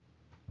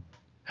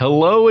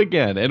Hello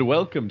again, and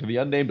welcome to the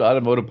Unnamed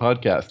Automotive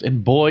Podcast.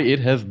 And boy, it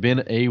has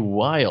been a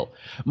while.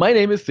 My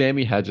name is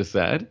Sammy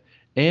Hajjasad,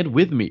 and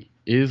with me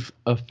is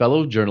a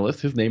fellow journalist.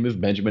 His name is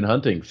Benjamin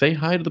Hunting. Say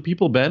hi to the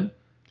people, Ben.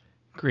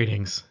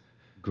 Greetings.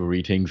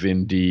 Greetings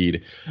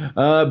indeed.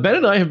 Ben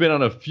and I have been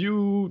on a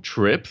few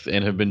trips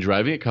and have been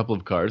driving a couple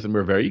of cars, and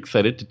we're very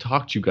excited to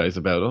talk to you guys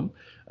about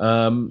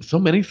them. So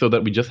many so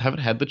that we just haven't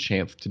had the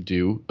chance to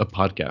do a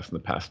podcast in the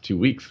past 2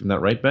 weeks. Isn't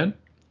that right, Ben?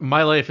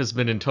 My life has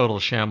been in total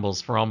shambles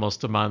for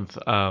almost a month.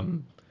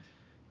 And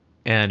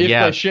If by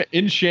yeah,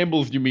 in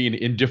shambles you mean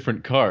in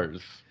different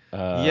cars.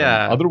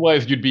 yeah,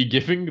 Otherwise, you'd be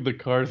giving the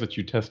cars that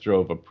you test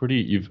drove a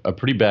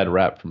pretty bad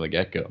rap from the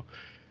get-go.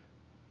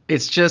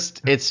 it's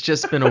just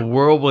been a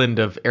whirlwind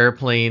of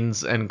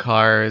airplanes and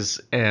cars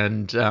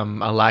and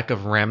a lack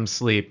of REM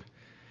sleep.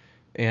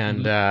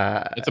 And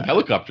Mhm. It's a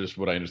helicopters,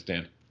 from what I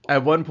understand.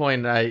 at one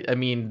point, I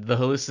mean, the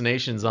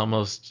hallucinations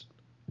almost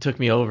took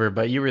me over.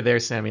 But you were there,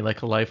 Sammy,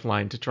 like a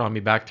lifeline to draw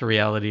me back to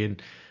reality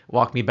and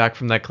walk me back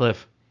from that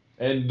cliff.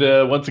 And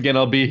once again,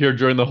 I'll be here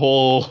during the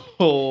whole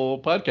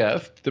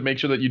podcast to make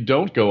sure that you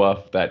don't go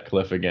off that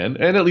cliff again,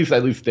 and at least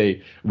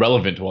stay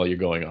relevant while you're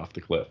going off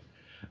the cliff.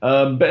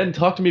 Ben,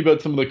 talk to me about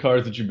some of the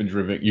cars that you've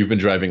been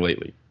driving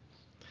lately.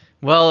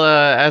 Well,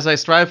 as I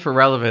strive for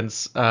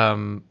relevance,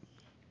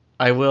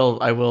 I will,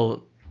 I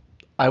will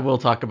I will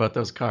talk about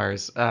those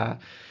cars.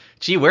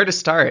 Gee, where to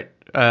start?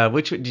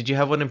 Which did you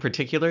have one in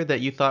particular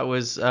that you thought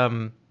was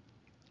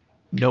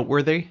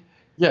noteworthy?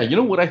 Yeah, you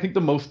know what? I think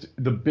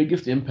the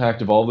biggest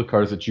impact of all the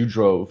cars that you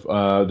drove,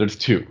 there's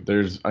two.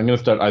 I'm gonna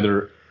start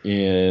either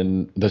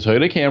in the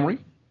Toyota Camry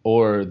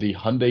or the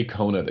Hyundai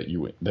Kona that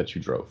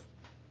you drove.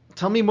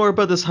 Tell me more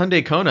about this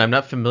Hyundai Kona. I'm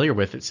not familiar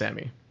with it,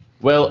 Sammy.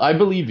 Well, I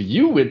believe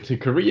you went to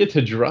Korea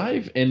to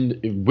drive and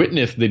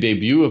witness the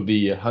debut of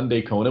the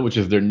Hyundai Kona, which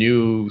is their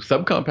new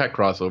subcompact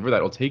crossover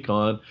that will take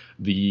on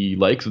the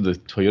likes of the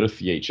Toyota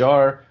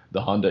CHR,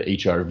 the Honda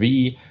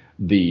HR-V,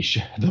 the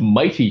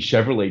mighty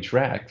Chevrolet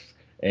Trax,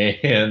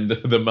 and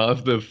the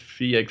Mazda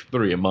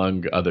CX-3,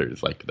 among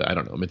others, like I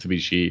don't know,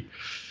 Mitsubishi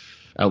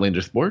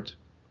Outlander Sport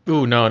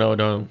Ooh, no, no,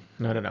 no,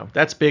 no, no, no.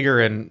 That's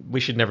bigger, and we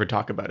should never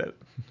talk about it.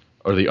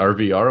 or the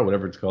RVR or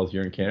whatever it's called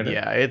here in Canada.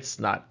 Yeah, it's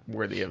not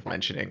worthy of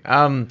mentioning.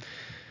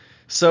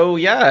 So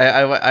yeah,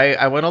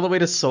 I went all the way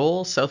to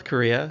Seoul, South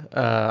Korea.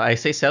 I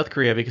say South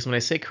Korea because when I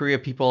say Korea,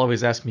 people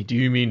always ask me, "Do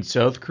you mean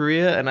South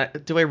Korea?"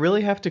 And do I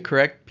really have to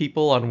correct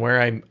people on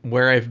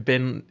where I've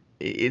been?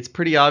 It's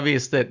pretty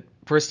obvious that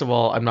first of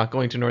all, I'm not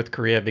going to North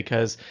Korea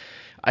because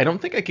I don't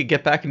think I could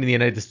get back into the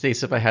United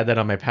States if I had that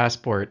on my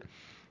passport.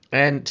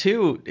 And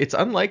two, it's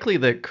unlikely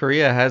that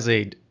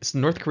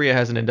North Korea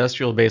has an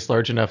industrial base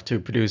large enough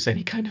to produce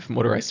any kind of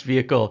motorized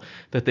vehicle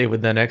that they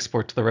would then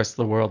export to the rest of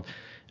the world.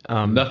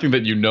 Um, Nothing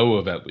that you know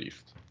of, at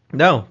least.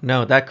 no,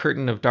 no, that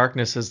curtain of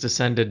darkness has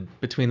descended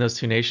between those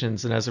two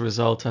nations, and as a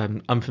result,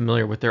 I'm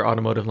unfamiliar with their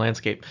automotive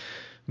landscape.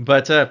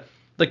 But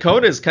the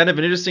Kona is kind of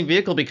an interesting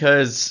vehicle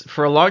because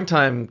for a long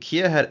time,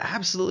 Kia had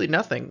absolutely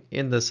nothing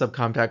in the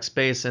subcompact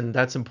space, and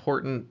that's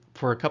important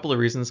for a couple of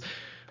reasons.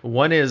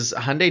 One is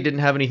Hyundai didn't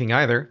have anything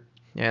either,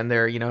 and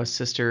they're,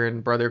 sister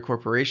and brother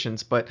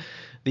corporations. But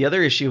the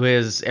other issue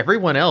is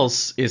everyone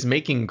else is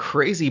making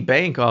crazy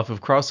bank off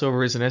of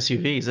crossovers and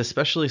SUVs,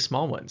 especially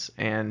small ones,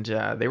 and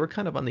they were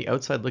kind of on the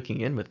outside looking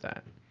in with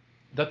that.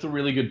 That's a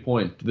really good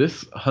point.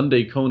 This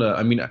Hyundai Kona,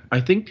 I mean, I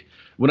think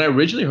when I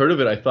originally heard of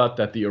it, I thought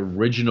that the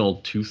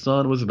original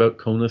Tucson was about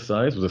Kona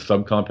size, was a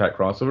subcompact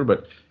crossover,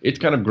 but it's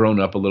kind of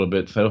grown up a little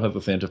bit. So has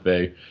the Santa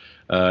Fe,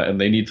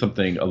 and they need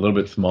something a little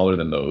bit smaller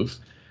than those.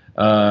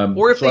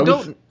 Or So I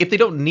was, if they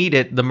don't need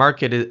it, the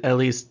market at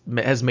least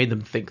has made them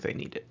think they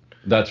need it.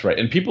 that's right,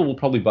 and people will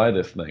probably buy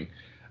this thing.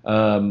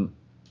 Um,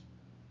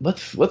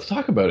 let's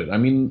talk about it. I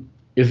mean,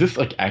 is this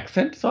like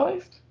accent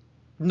sized?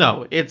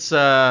 No, it's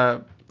I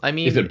Is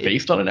mean it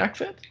based on an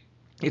accent?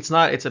 it's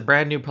not. It's a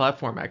brand new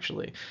platform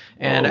actually.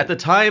 And at Oh, the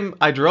time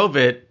I drove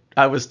it,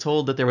 I was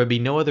told that there would be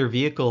no other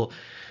vehicle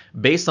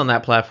based on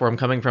that platform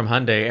coming from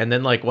Hyundai. And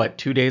then like what,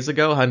 2 days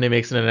ago, Hyundai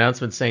makes an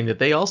announcement saying that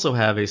they also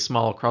have a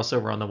small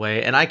crossover on the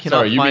way. And I sorry,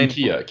 cannot you mean find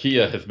Kia.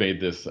 Kia has made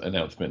this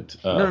announcement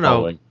no, no, no,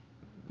 following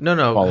no,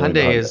 no. following the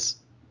Hyundai Hyundai. is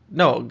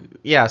no.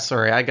 Yeah,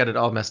 sorry, I got it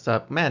all messed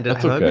up. Man,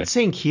 That's have I been okay.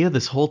 saying Kia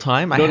this whole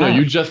time? I No, no,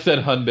 you have. just said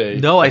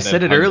Hyundai No, I and then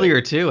said it Hyundai.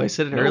 earlier too. I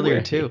said it No earlier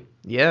way. too.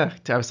 Yeah,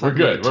 I was We're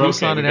talking about the good. We're okay.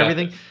 Tucson We and got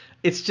everything. this.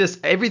 It's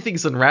just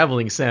everything's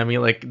unraveling, Sammy.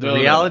 Like the No, no,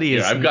 no. reality Here,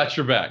 is, I've got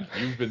your back.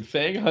 You've been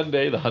saying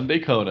Hyundai, the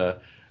Hyundai Kona.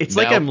 it's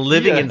like Now I'm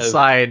living Kia has.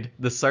 inside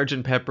the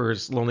Sergeant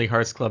Pepper's Lonely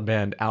Hearts Club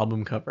Band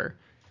album cover.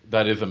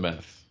 That is a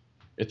mess.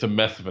 It's a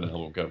mess of an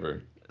album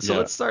cover. So Yeah.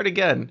 let's start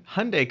again.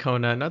 Hyundai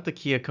Kona, not the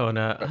Kia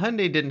Kona.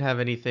 Hyundai didn't have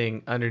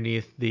anything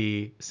underneath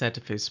the Santa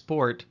Fe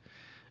Sport,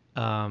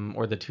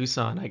 or the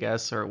Tucson, I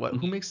guess, or what?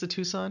 Who Mhm. makes the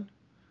Tucson?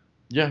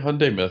 Yeah,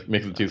 Hyundai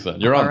makes the Tucson.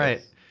 You're All on this.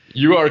 right.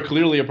 You are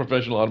clearly a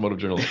professional automotive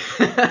journalist.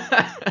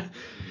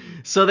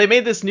 So they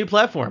made this new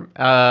platform.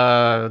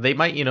 They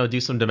might, do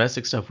some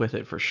domestic stuff with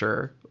it for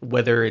sure.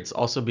 Whether it's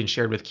also been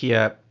shared with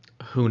Kia,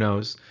 who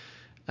knows?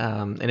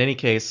 In any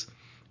case,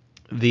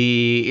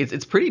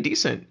 It's pretty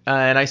decent,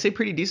 and I say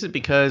pretty decent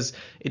because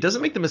it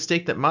doesn't make the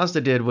mistake that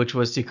Mazda did, which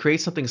was to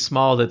create something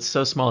small that's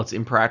so small it's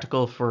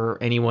impractical for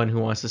anyone who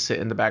wants to sit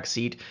in the back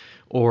seat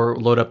or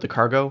load up the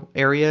cargo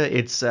area.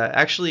 It's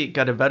actually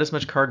got about as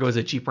much cargo as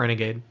a Jeep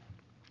Renegade,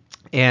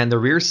 and the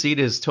rear seat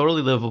is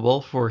totally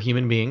livable for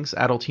human beings,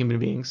 adult human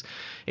beings.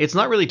 It's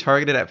not really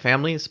targeted at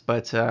families,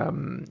 but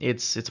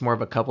it's more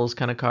of a couples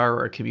kind of car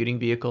or a commuting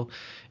vehicle.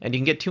 And you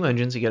can get two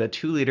engines. You get a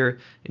 2 liter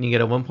and you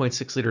get a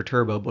 1.6 liter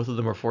turbo. Both of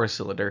them are 4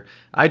 cylinder.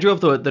 I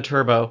drove the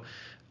turbo.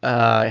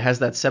 It has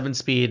that 7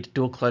 speed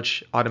dual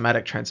clutch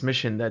automatic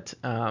transmission that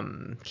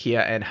Kia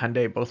and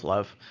Hyundai both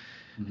love.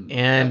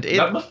 And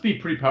That must be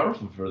pretty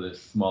powerful for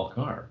this small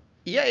car.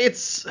 yeah,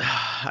 it's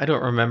I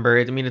don't remember.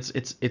 I mean,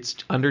 it's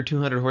under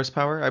 200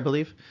 horsepower, I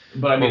believe,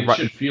 But I or mean, it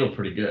should feel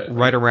pretty good, right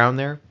right? around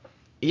there.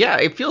 Yeah,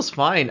 it feels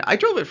fine. I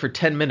drove it for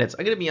 10 minutes.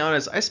 I'm gonna be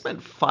honest. I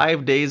spent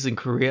 5 days in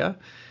Korea,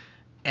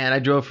 and I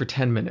drove for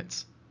 10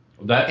 minutes.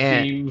 That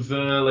And seems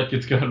like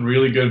it's got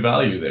really good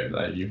value there.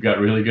 That you've got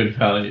really good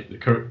value.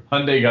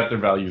 Hyundai got their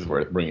values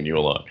worth bringing you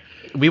along.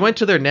 we went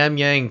to their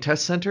Namyang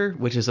test center,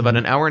 which is about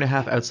an hour and a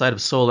half outside of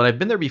Seoul. And I've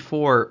been there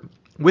before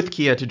with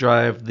Kia to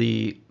drive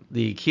the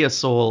Kia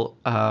Soul.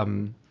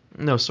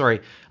 No, sorry,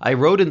 I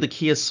rode in the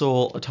Kia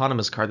Soul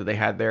autonomous car that they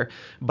had there,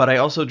 but I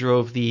also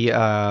drove the Kia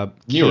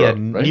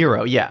Niro, right?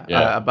 Niro. Yeah,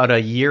 Yeah. about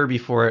a year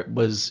before it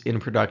was in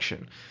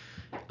production.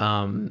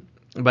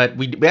 But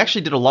we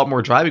actually did a lot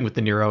more driving with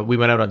the Niro. We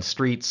went out on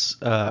streets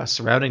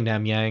surrounding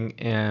Namyang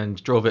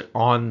and drove it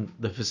on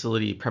the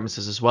facility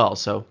premises as well.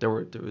 So there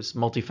was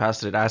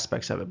multifaceted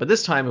aspects of it. But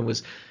this time it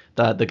was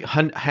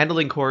the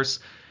handling course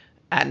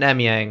at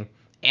Namyang,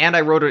 and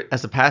I rode it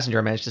as a passenger.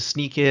 I managed to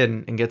sneak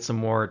in and get some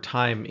more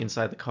time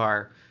inside the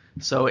car.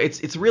 So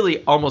it's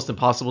really almost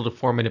impossible to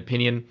form an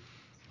opinion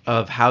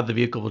of how the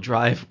vehicle will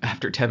drive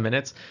after 10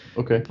 minutes,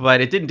 Okay.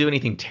 but it didn't do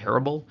anything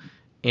terrible,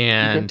 Okay.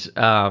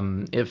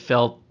 and it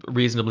felt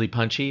reasonably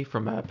punchy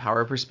from a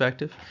power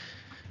perspective.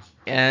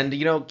 And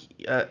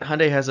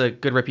Hyundai has a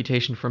good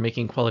reputation for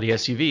making quality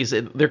SUVs.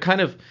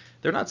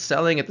 They're not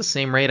selling at the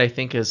same rate, I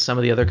think, as some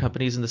of the other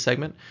companies in the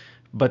segment,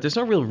 but there's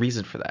no real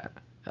reason for that.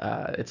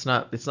 It's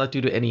not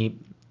due to any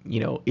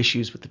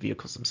issues with the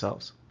vehicles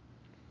themselves.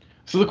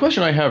 So the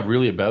question I have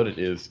really about it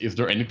is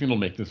there anything that'll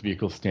make this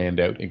vehicle stand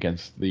out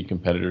against the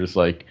competitors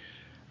like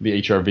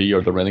the HRV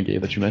or the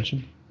Renegade that you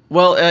mentioned?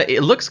 Well,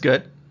 it looks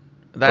good.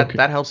 That Okay.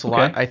 that helps a Okay.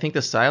 lot. I think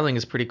the styling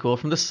is pretty cool.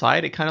 From the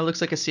side, it kind of looks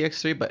like a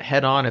CX-3, but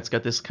head on, it's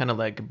got this kind of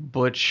like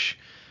butch,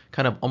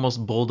 kind of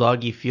almost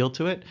bulldoggy feel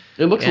to it.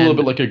 It looks a little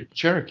bit And like a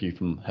Cherokee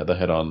from the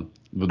head on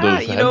with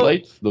those you know,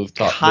 headlights, those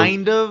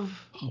kind of,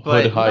 hood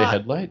but high not.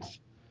 headlights.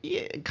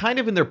 Yeah, kind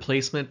of in their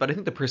placement, but I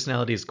think the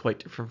personality is quite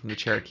different from the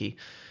Cherokee.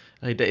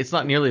 It's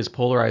not nearly as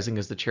polarizing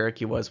as the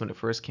Cherokee was when it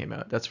first came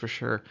out. That's for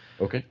sure.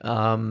 Okay.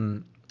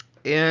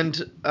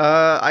 And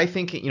I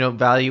think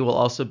value will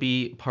also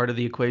be part of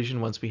the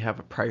equation once we have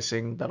a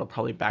pricing that'll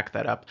probably back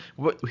that up.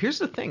 Here's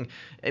the thing.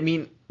 I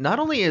mean, not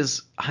only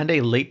is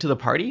Hyundai late to the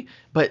party,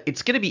 but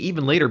it's going to be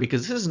even later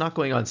because this is not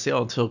going on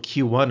sale until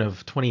Q1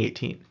 of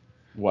 2018.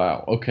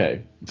 Wow.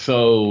 Okay.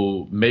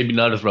 So maybe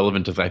not as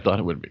relevant as I thought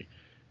it would be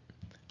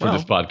for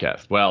this Well,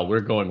 podcast. Well, we're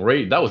going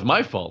right. That was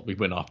my fault. We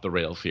went off the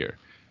rails here.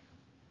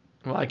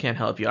 well, I can't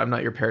help you. I'm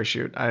not your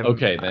parachute. I'm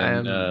Okay,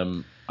 then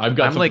I'm I've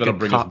got I'm something like that'll a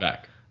bring us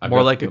back. I've more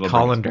got like a something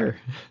that'll bring us back. colander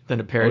than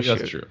a Oh, that's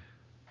parachute. true.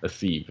 A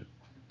sieve.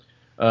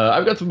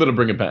 I've got something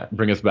to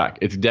bring us back.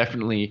 It's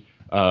definitely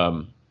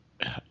a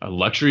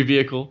luxury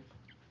vehicle,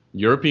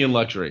 European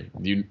luxury.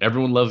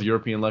 Everyone loves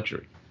European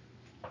luxury.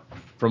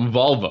 From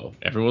Volvo,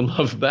 everyone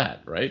loves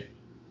that, right?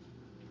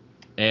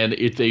 And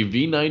it's a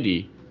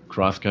V90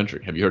 cross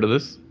country. Have you heard of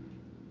this?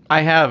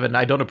 I have, and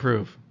I don't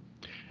approve.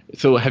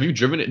 So have you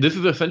driven it? This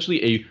is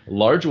essentially a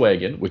large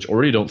wagon, which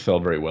already don't sell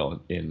very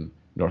well in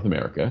North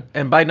America.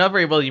 And by not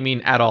very well, you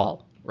mean at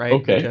all, right?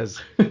 Okay.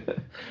 Because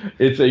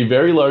It's a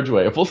very large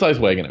wagon, a full-size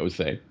wagon, I would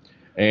say.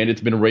 And it's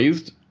been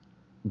raised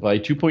by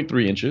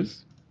 2.3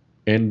 inches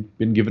and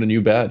been given a new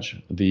badge,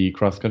 the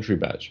cross-country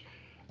badge.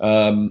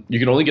 You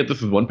can only get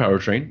this with one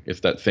powertrain.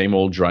 It's that same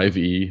old Drive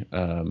E,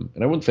 and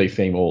I wouldn't say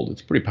same old.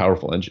 It's a pretty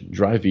powerful engine.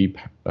 Drive E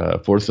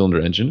four-cylinder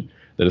engine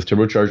that is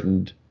turbocharged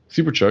and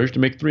supercharged to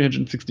make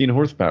 316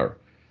 horsepower.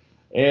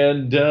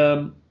 And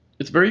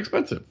it's very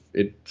expensive.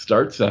 It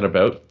starts at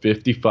about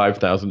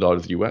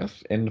 $55,000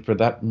 US, and for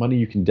that money,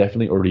 you can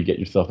definitely already get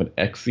yourself an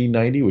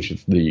XC90, which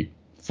is the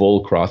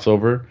full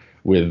crossover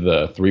with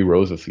 3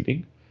 rows of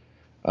seating.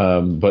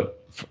 But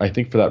I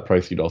think for that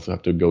price, you'd also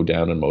have to go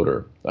down in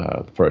motor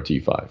for a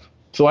T5.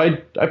 So I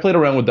played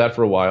around with that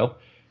for a while.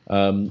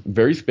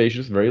 Very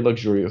spacious, very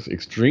luxurious,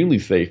 extremely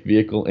safe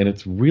vehicle, and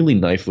it's really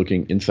nice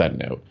looking inside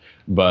and out.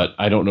 But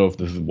I don't know if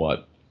this is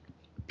what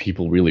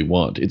people really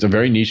want. It's a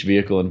very niche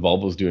vehicle, and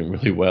Volvo's doing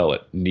really well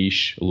at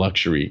niche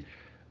luxury.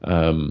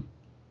 Um,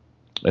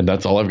 and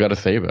that's all I've got to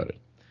say about it.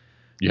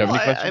 You have well,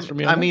 any questions for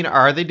me on I that? mean,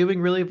 are they doing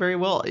really very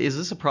well? Is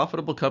this a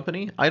profitable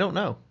company? I don't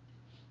know.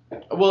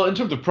 Well, in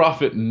terms of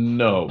profit,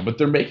 no, but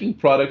they're making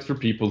products for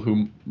people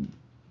who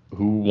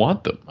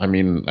want them. I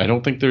mean, I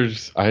don't think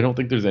there's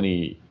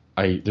any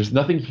I there's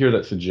nothing here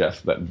that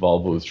suggests that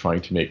Volvo is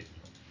trying to make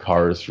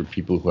cars for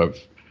people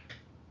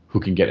who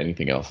can get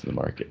anything else in the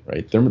market,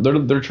 right?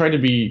 They're trying to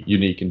be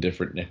unique and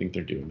different, and I think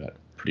they're doing that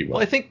pretty Well,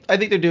 I well. think I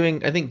think they're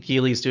doing. I think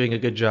Geely's doing a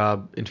good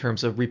job in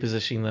terms of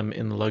repositioning them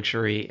in the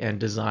luxury and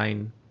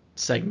design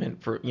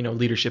segment for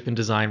leadership in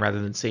design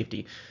rather than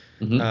safety,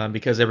 Hmm.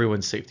 because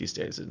everyone's safe these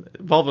days. And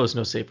Volvo is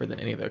no safer than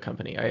any other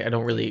company. I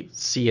don't really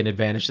see an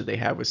advantage that they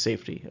have with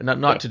safety. Not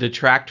Yeah. to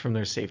detract from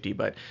their safety,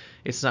 but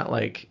it's not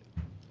like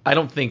I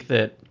don't think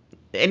that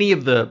any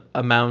of the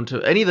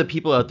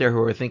people out there who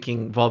are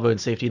thinking Volvo and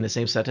safety in the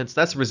same sentence,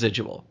 that's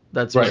residual.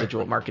 That's Right.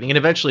 residual marketing, and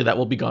eventually that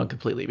will be gone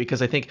completely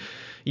because I think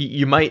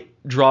you might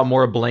draw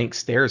more blank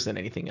stares than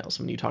anything else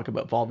when you talk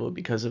about Volvo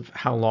because of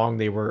how long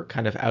they were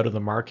kind of out of the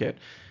market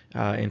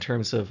in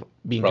terms of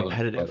being Relevant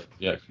competitive. products.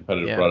 Yeah,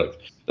 competitive Yeah. products.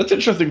 That's an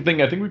interesting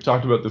thing. I think we've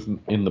talked about this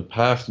in the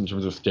past in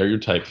terms of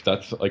stereotypes.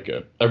 That's like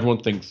everyone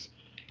thinks,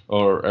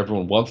 or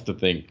everyone wants to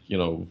think,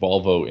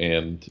 Volvo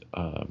and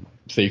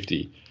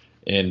safety.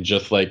 And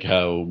just like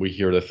how we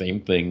hear the same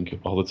thing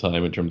all the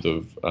time in terms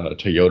of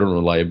Toyota and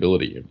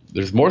reliability,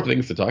 there's more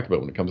things to talk about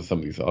when it comes to some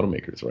of these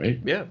automakers, right?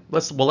 Yeah,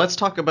 let's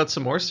talk about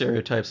some more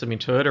stereotypes. I mean,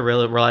 Toyota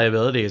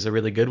reliability is a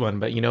really good one,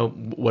 but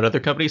what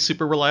other company is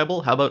super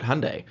reliable? How about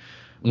Hyundai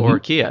or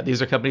Hmm. Kia?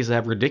 These are companies that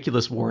have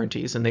ridiculous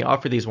warranties, and they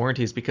offer these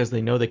warranties because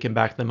they know they can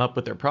back them up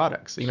with their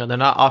products. They're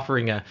not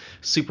offering a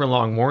super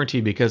long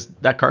warranty because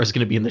that car is going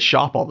to be in the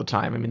shop all the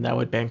time. I mean, that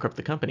would bankrupt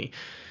the company.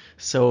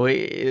 So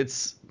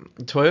it's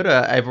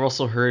Toyota. I've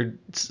also heard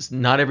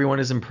not everyone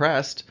is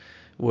impressed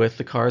with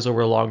the cars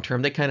over a long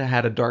term. They kind of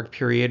had a dark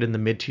period in the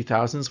mid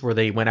 2000s where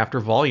they went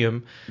after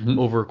volume Hmm.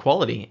 over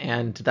quality,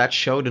 and that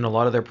showed in a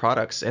lot of their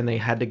products. And they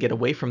had to get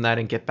away from that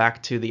and get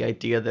back to the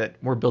idea that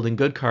we're building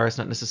good cars,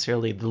 not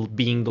necessarily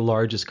being the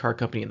largest car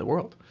company in the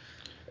world.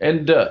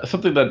 And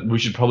something that we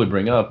should probably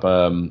bring up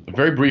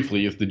very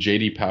briefly is the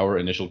JD Power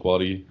initial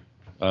quality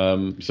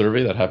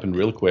survey that happened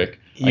real quick.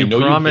 I You know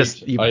you hate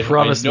promised you I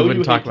promised we know you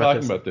wouldn't talk hate about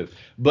talking this. about this,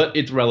 but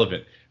it's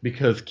relevant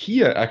because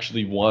Kia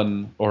actually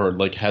won or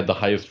like had the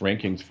highest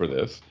rankings for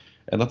this.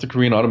 And that's a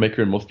Korean automaker,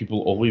 and most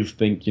people always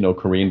think,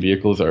 Korean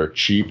vehicles are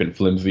cheap and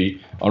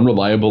flimsy,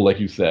 unreliable, like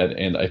you said.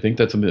 And I think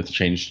that's something that's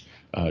changed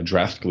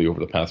drastically over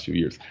the past few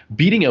years,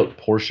 beating out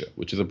Porsche,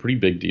 which is a pretty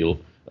big deal.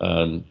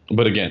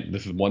 But again,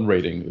 this is one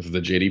rating. This is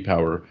the JD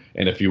Power,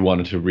 and if you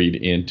wanted to read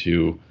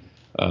into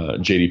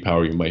JD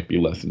Power, you might be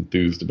less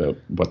enthused about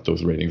what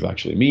those ratings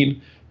actually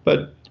mean.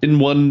 But in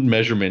one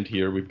measurement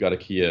here, we've got a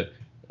Kia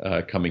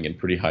coming in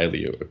pretty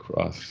highly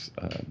across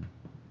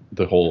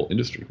the whole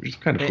industry, which is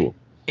kind of It, cool.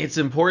 it's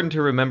important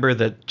to remember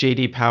that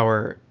JD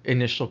Power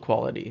initial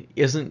quality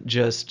isn't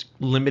just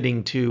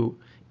limiting to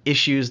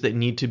issues that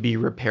need to be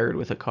repaired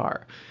with a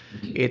car.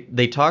 Mhm.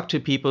 They talk to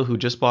people who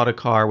just bought a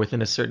car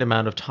within a certain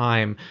amount of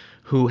time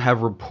who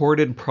have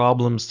reported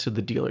problems to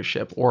the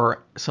dealership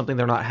or something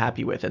they're not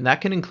happy with. And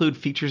that can include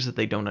features that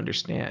they don't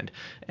understand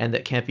and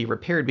that can't be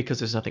repaired because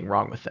there's nothing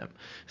wrong with them.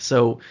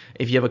 So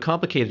if you have a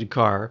complicated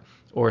car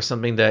or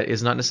something that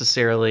is not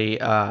necessarily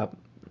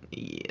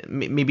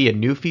maybe a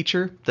new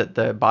feature that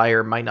the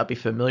buyer might not be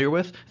familiar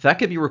with, that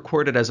could be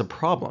recorded as a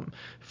problem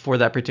for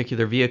that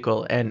particular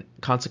vehicle and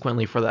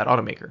consequently for that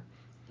automaker.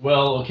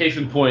 Well, case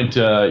in point,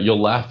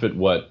 you'll laugh at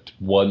what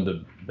won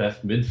the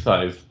best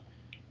midsize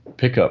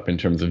pickup in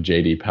terms of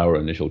JD Power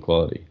initial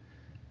quality.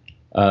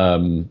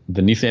 The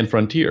Nissan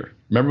Frontier.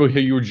 Remember how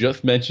you were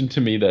just mentioned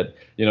to me that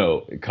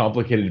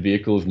complicated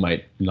vehicles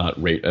might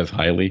not rate as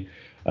highly.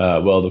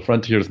 Well, the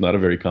Frontier is not a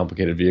very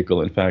complicated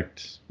vehicle. In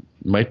fact,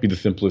 might be the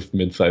simplest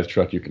mid-sized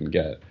truck you can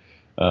get.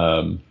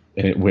 And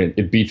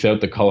it beats out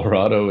the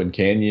Colorado and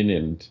Canyon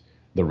and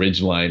the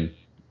Ridgeline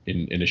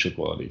in initial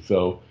quality.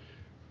 So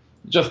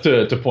just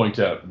to point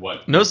out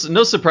what No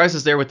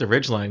surprises there with the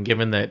Ridgeline,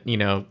 given that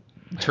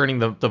turning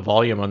the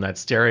volume on that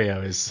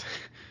stereo is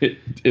it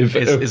is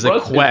is a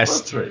it's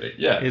quest. frustrating.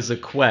 Yeah. Is a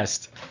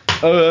quest.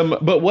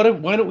 But why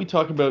don't we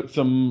talk about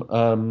some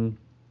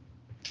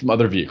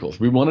other vehicles?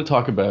 We want to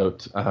talk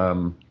about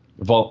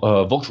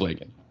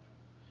Volkswagen.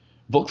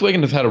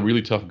 Volkswagen has had a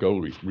really tough go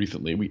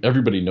recently.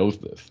 Everybody knows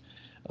this.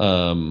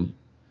 Um,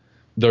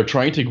 they're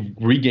trying to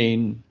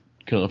regain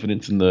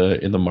confidence in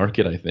the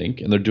market, I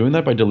think, and they're doing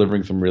that by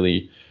delivering some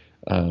really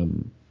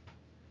um,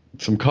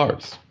 some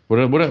cars.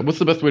 What's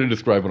the best way to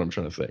describe what I'm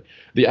trying to say?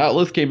 The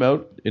Atlas came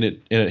out and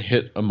it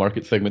hit a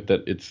market segment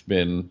that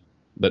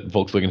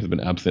Volkswagen has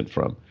been absent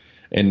from,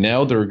 and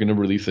now they're going to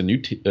release a new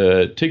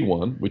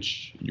Tiguan,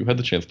 which you had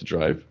the chance to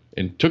drive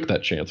and took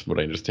that chance, from what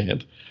I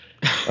understand.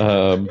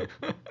 Um,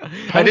 I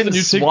how's the didn't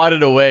new swat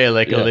it away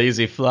like a Yeah?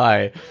 lazy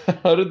fly.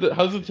 How's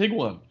the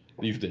Tiguan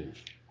these days?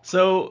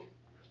 So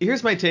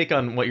here's my take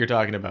on what you're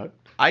talking about.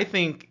 I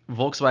think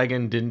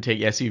Volkswagen didn't take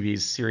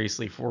SUVs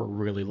seriously for a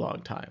really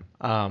long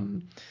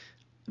time.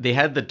 They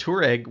had the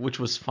Touareg, which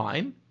was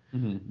fine,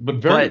 But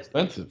very but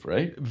expensive,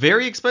 right?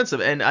 very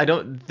expensive. And I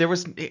don't. There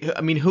was.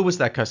 I mean, who was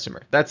that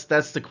customer? That's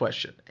the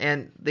question.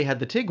 And they had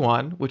the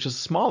Tiguan, which is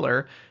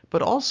smaller,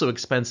 but also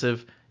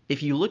expensive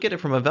if you look at it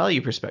from a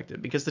value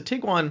perspective, because the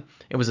Tiguan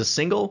it was a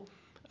single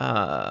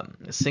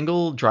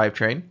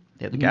drivetrain.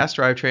 It had the gas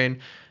drivetrain.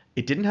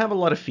 It didn't have a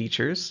lot of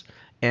features,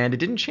 and it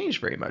didn't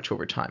change very much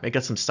over time. It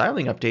got some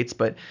styling updates,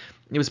 but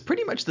it was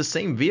pretty much the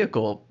same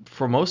vehicle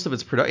for most of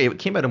its production. It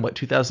came out in what,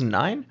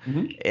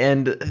 2009,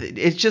 and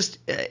it's just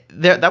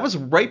that was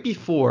right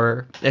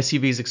before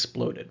SUVs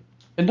exploded.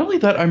 And not only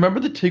that, I remember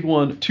the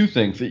Tiguan, two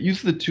things. It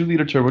used the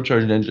 2-liter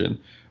turbocharged engine,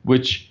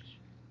 which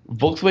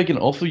Volkswagen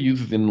also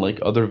uses in like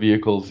other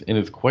vehicles and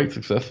is quite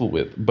successful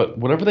with. But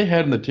whatever they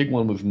had in the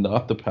Tiguan was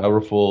not the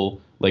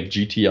powerful like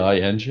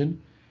GTI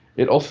engine.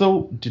 It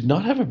also did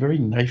not have a very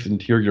nice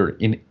interior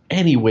in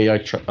any way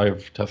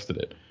I've tested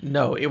it.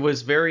 No, it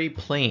was very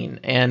plain.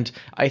 And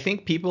I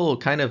think people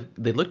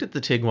they looked at the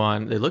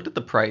Tiguan, they looked at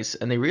the price,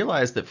 and they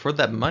realized that for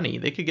that money,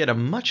 they could get a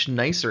much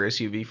nicer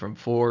SUV from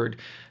Ford,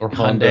 Or Hyundai,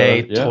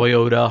 Honda, yeah.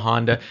 Toyota,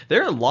 Honda.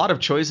 There are a lot of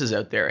choices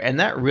out there. And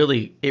it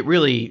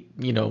really,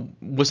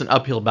 was an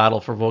uphill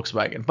battle for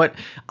Volkswagen. But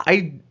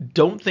I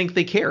don't think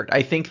they cared.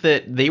 I think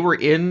that they were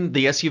in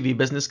the SUV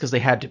business because they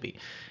had to be.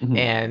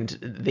 And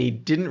they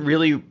didn't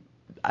really,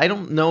 I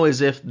don't know as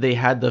if they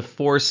had the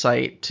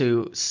foresight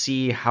to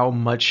see how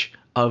much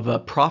of a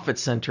profit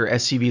center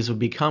SUVs would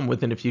become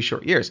within a few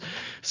short years.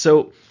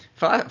 So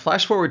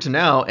flash forward to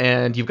now,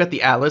 and you've got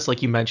the Atlas,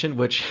 like you mentioned,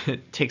 which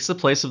takes the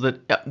place of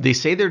they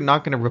say they're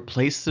not going to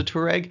replace the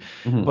Touareg,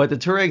 but the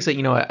Touareg's a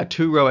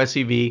 2-row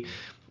SUV.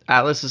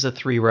 Atlas is a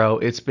 3-row.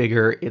 It's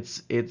bigger.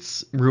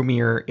 It's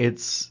roomier.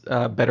 It's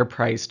better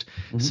priced.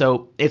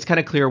 So it's kind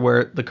of clear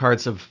where the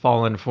cards have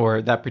fallen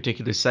for that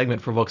particular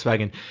segment for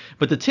Volkswagen.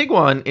 But the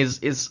Tiguan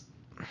is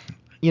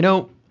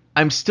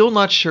I'm still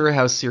not sure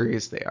how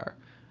serious they are.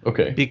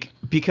 Okay.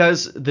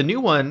 Because the new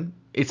one,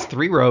 it's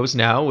 3 rows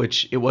now,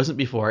 which it wasn't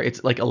before.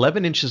 It's like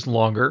 11 inches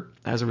longer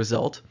as a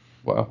result.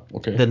 Wow.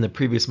 Okay. Than the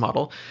previous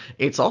model.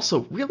 It's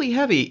also really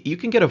heavy. You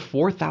can get a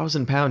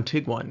 4,000-pound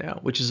Tiguan now,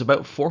 which is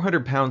about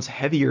 400 pounds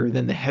heavier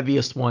than the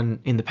heaviest one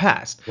in the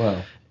past.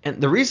 Wow.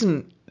 And the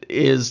reason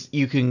is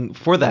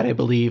for that, I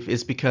believe,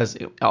 is because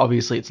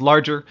obviously it's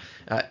larger.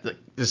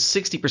 There's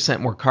 60%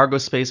 more cargo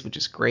space, which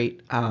is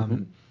great.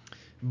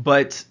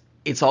 But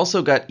it's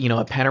also got,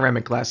 a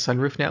panoramic glass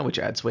sunroof now, which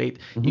adds weight.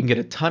 You can get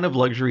a ton of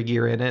luxury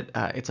gear in it.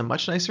 It's a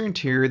much nicer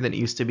interior than it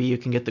used to be. You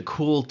can get the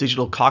cool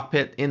digital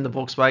cockpit in the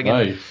Volkswagen.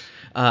 Nice.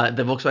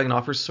 The Volkswagen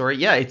offers. Sorry,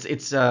 yeah,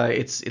 it's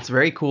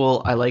very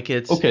cool. I like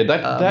it. Okay,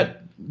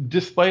 that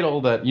despite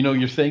all that,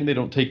 you're saying they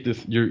don't take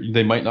this.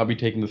 They might not be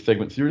taking this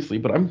segment seriously,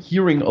 but I'm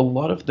hearing a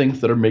lot of things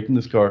that are making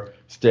this car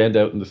stand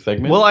out in the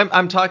segment. Well,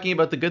 I'm talking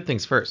about the good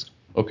things first.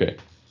 Okay.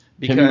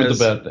 Because Hit me with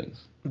the bad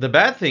things. The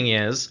bad thing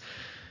is,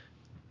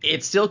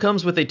 it still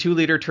comes with a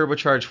 2-liter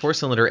turbocharged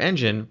 4-cylinder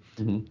engine,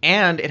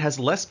 and it has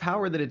less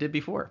power than it did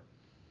before.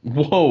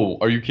 Whoa,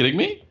 are you kidding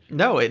me?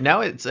 No,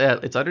 it's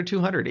under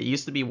 200. It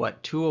used to be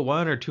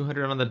 201 or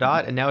 200 on the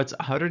dot, and now it's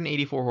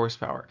 184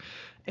 horsepower.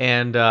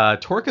 And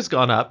torque has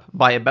gone up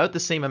by about the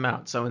same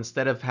amount. So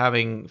instead of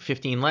having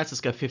 15 less,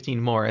 it's got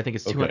 15 more. I think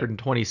it's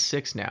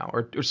 226 now.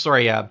 Or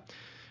sorry,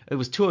 it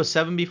was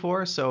 207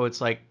 before, so it's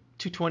like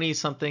 220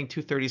 something,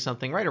 230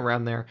 something, right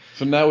around there.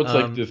 So now it's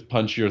like this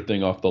punchier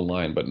thing off the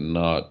line, but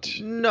not.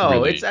 No,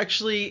 really. it's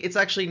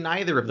actually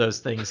neither of those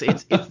things.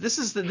 This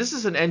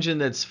is an engine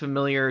that's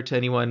familiar to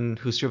anyone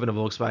who's driven a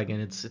Volkswagen.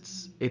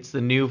 It's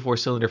the new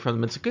 4-cylinder from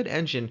them. It's a good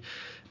engine,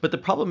 but the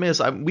problem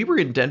is we were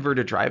in Denver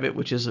to drive it,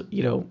 which is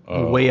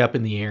way up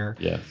in the air.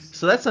 Yes.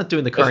 So that's not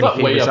doing the car any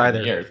favors way up either.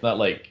 in the air. It's not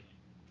like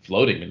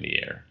floating in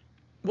the air.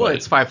 Well,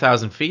 it's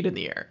 5,000 feet in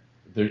the air.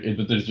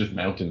 But there's just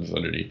mountains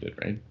underneath it,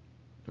 right?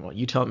 Well,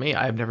 you tell me.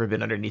 I've never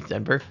been underneath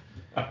Denver.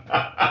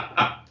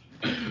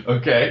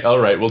 Okay, all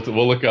right.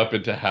 We'll look up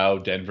into how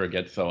Denver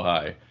gets so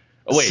high.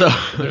 Oh wait,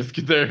 there's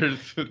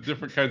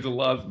different kinds of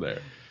laws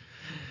there.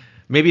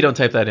 Maybe don't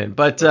type that in.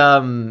 But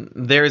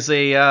there's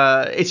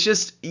it's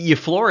just you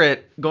floor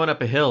it going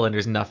up a hill and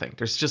there's nothing.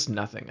 There's just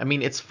nothing. I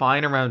mean, it's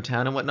fine around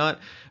town and whatnot,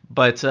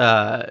 but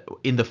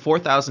in the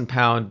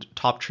 4,000-pound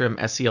top trim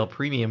SEL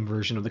premium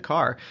version of the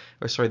car,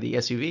 the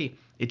SUV,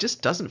 it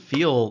just doesn't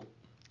feel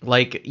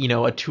like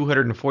a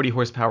 240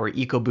 horsepower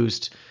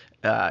EcoBoost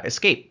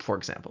Escape, for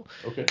example.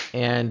 Okay.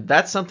 And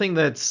that's something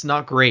that's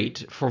not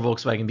great for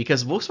Volkswagen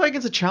because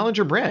Volkswagen's a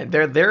challenger brand.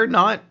 They're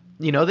not,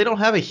 they don't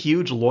have a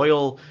huge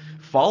loyal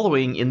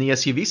following in the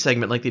SUV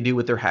segment like they do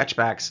with their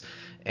hatchbacks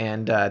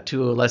and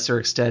to a lesser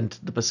extent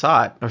the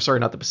Passat. Or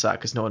sorry, not the Passat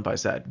because no one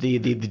buys that. The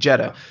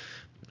Jetta.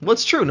 Well,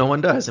 it's true. No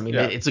one does. I mean,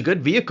 It's a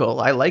good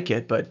vehicle. I like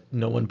it, but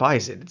no one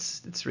buys it.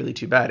 It's really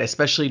too bad,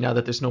 especially now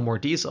that there's no more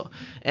diesel.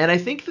 And I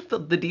think that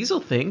the diesel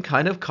thing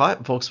kind of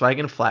caught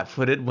Volkswagen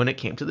flat-footed when it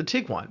came to the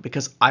Tiguan,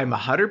 because I'm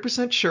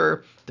 100%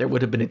 sure there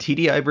would have been a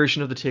TDI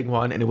version of the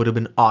Tiguan, and it would have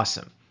been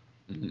awesome.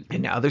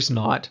 And now there's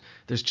not.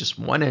 There's just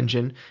one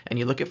engine, and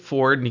you look at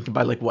Ford, and you can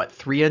buy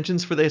 3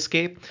 engines for the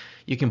Escape.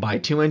 You can buy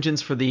 2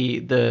 engines for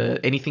the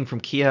anything from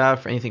Kia,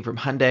 for anything from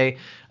Hyundai.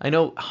 I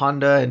know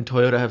Honda and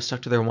Toyota have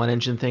stuck to their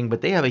 1-engine thing, but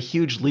they have a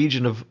huge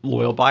legion of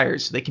loyal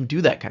buyers, so they can do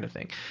that kind of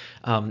thing.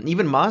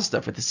 Even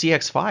Mazda for the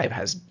CX-5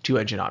 has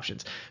 2-engine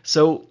options.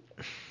 So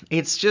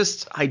it's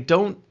just I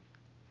don't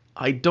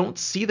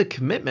see the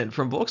commitment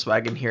from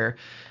Volkswagen here.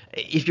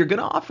 If you're going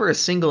to offer a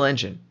single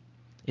engine,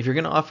 if you're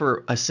going to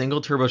offer a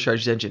single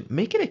turbocharged engine,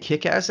 make it a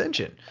kick-ass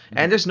engine.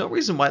 And there's no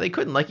reason why they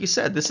couldn't. Like you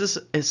said, this is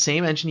the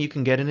same engine you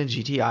can get in a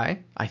GTI.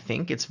 I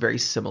think it's very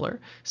similar,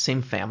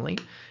 same family.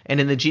 And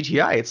in the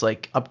GTI, it's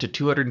like up to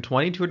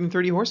 220,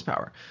 230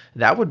 horsepower.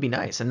 That would be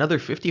nice. Another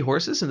 50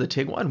 horses in the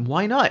Tiguan,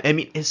 why not? I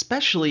mean,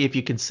 especially if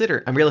you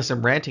consider, I realize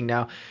I'm ranting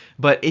now,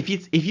 but if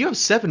you have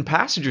 7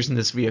 passengers in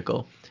this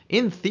vehicle,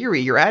 in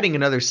theory, you're adding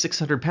another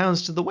 600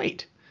 pounds to the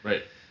weight.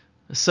 Right.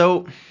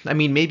 So, I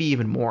mean, maybe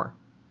even more.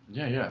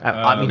 Yeah, yeah.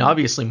 I mean,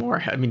 obviously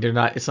more. I mean, they're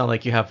not. It's not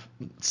like you have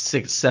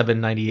 6, 7,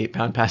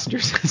 98-pound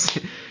passengers.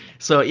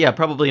 So yeah,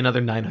 probably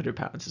another 900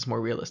 pounds is more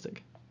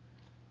realistic.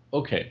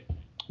 Okay,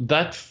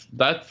 that's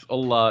a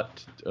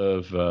lot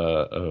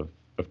of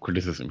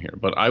criticism here.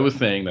 But I was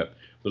saying that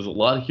there's a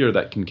lot here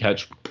that can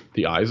catch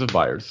the eyes of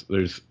buyers.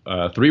 There's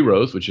 3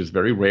 rows, which is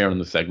very rare in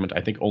the segment.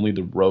 I think only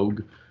the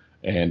Rogue,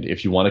 and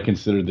if you want to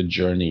consider the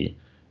Journey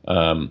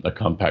a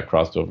compact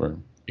crossover,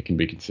 it can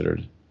be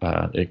considered.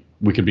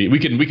 We can be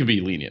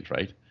lenient,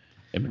 right?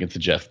 And we can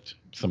suggest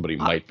somebody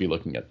might be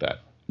looking at that.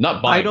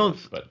 Not buying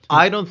this, but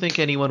I don't think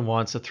anyone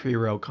wants a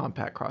 3-row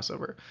compact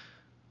crossover.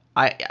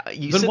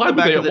 You then sit why in the would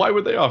back they of the, why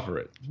would they offer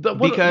it?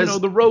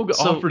 Because the Rogue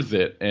so offers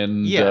it,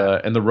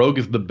 yeah. and the Rogue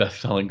is the best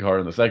selling car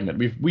in the segment.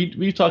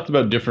 We've talked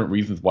about different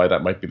reasons why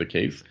that might be the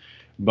case,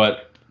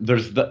 but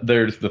there's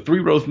the 3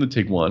 rows in the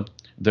Tiguan.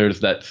 There's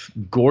that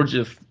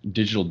gorgeous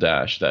digital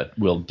dash that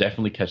will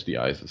definitely catch the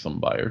eyes of some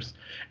buyers,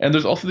 and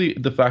there's also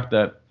the fact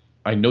that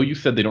I know you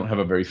said they don't have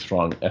a very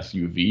strong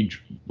SUV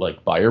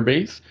like buyer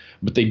base,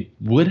 but they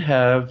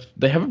have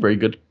a very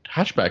good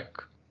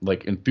hatchback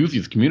like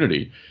enthusiast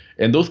community,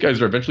 and those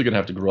guys are eventually going to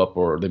have to grow up,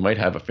 or they might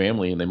have a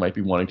family, and they might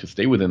be wanting to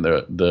stay within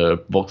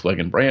the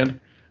Volkswagen brand,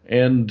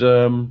 and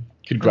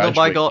could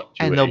graduate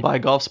they'll buy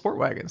Golf sport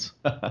wagons.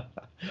 But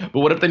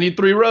what if they need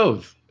 3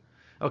 rows?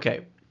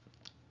 Okay,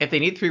 if they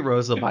need 3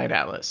 rows, they'll buy an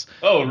Atlas.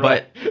 Oh,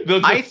 right. But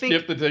They'll I just think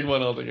skip the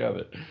Tiguan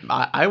altogether.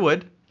 I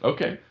would.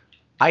 Okay.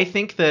 I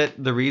think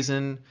that the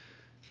reason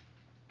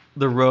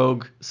the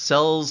Rogue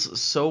sells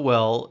so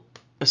well,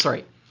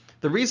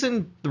 the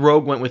reason the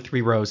Rogue went with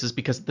 3 rows is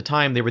because at the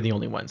time they were the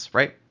only ones,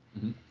 right?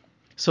 Mm-hmm.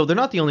 So they're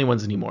not the only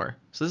ones anymore.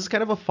 So this is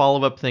kind of a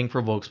follow-up thing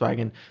for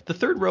Volkswagen. The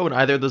 3rd row in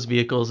either of those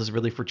vehicles is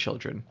really for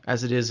children,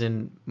 as it is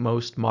in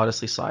most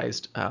modestly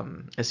sized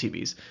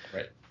SUVs.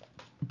 Right.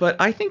 But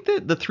I think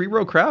that the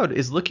 3-row crowd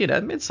is looking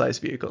at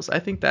mid-sized vehicles. I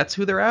think that's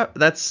who they're at.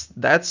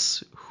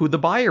 That's who the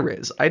buyer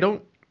is. I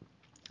don't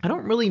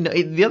really know.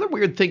 The other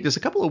weird thing, there's a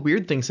couple of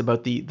weird things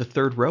about the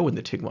 3rd row in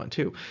the Tiguan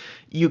too.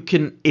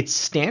 It's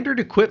standard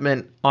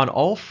equipment on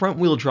all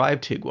front-wheel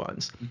drive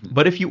Tiguans, Mm-hmm.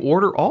 but if you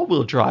order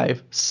all-wheel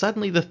drive,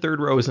 suddenly the 3rd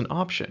row is an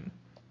option.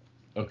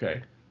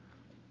 Okay.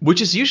 Which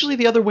is usually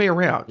the other way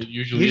around. It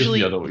usually is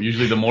the other way.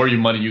 Usually, the more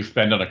money you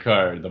spend on a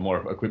car, the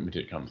more equipment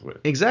it comes with.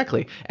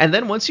 Exactly. And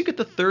then once you get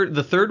the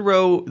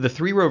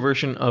 3-row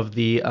version of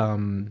the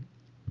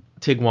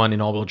Tiguan in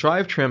all-wheel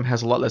drive trim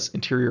has a lot less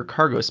interior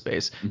cargo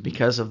space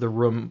because of the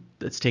room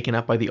that's taken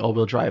up by the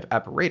all-wheel drive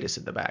apparatus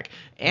in the back.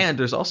 And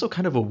there's also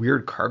kind of a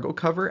weird cargo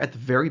cover at the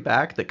very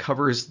back that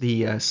covers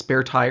the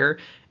spare tire,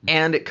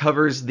 and it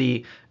covers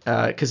the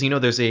because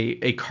there's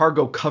a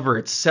cargo cover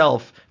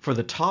itself for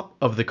the top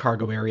of the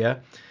cargo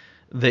area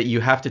that you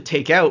have to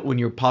take out when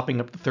you're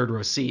popping up the 3rd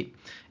row seat.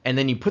 And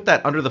then you put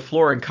that under the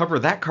floor and cover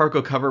that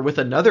cargo cover with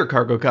another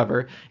cargo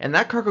cover. And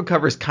that cargo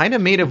cover is kind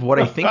of made of what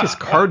I think is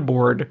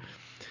cardboard.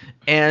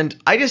 And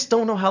I just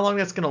don't know how long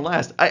that's going to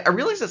last. I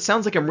realize that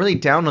sounds like I'm really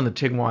down on the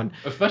Tiguan.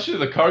 Especially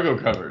the cargo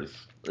covers.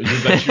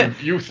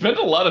 You spent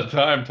a lot of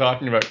time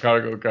talking about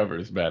cargo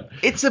covers, man.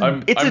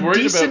 I'm worried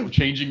decent... about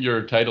changing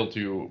your title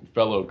to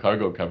fellow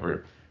cargo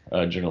cover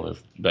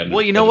journalist, Ben.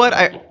 Well, you know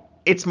what?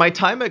 It's my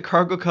time at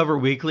Cargo Cover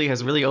Weekly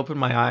has really opened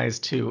my eyes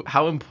to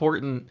how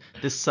important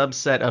this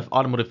subset of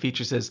automotive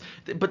features is.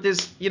 But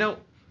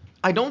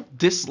I don't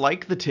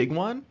dislike the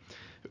Tiguan.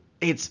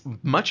 It's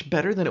much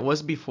better than it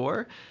was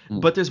before.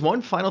 But there's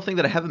one final thing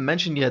that I haven't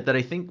mentioned yet that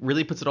I think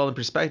really puts it all in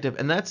perspective,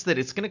 and that's that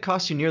it's going to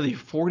cost you nearly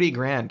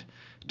 $40,000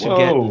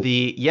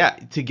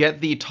 to get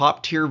the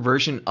top tier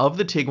version of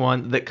the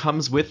Tiguan that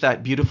comes with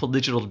that beautiful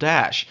digital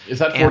dash. Is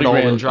that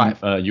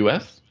 $40,000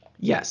 US?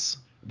 Yes.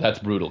 That's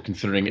brutal,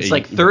 considering it's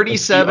like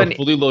 37. A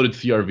fully loaded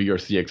CRV or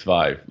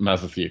CX-5,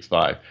 Mazda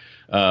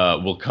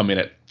CX-5, will come in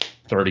at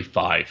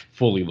 35,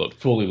 fully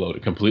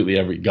loaded, completely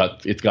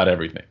it's got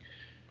everything,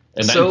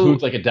 and that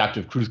includes like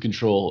adaptive cruise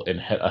control and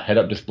a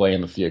head-up display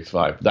in the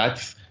CX-5.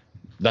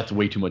 That's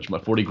way too much.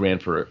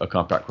 $40,000 for a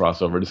compact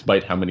crossover,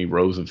 despite how many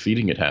rows of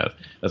seating it has.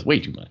 That's way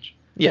too much.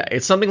 Yeah,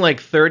 it's something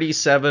like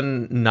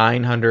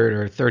 37,900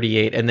 or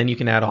 38, and then you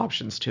can add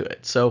options to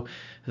it. So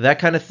that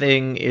kind of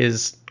thing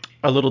is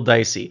a little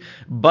dicey.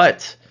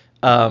 But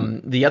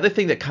the other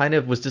thing that kind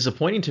of was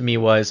disappointing to me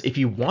was if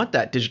you want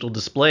that digital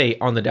display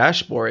on the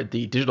dashboard,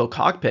 the digital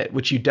cockpit,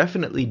 which you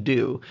definitely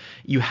do,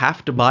 you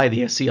have to buy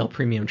the SEL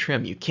premium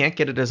trim. You can't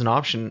get it as an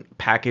option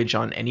package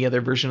on any other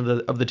version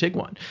of the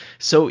Tiguan.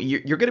 So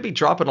you're going to be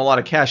dropping a lot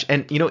of cash.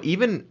 And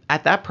even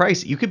at that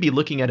price, you could be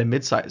looking at a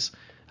midsize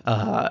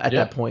at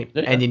Yeah. that point,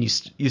 Yeah. and then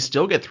you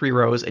still get 3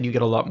 rows, and you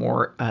get a lot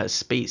more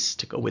space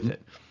to go with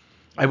it.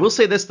 I will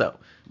say this though,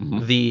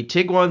 Mm-hmm. the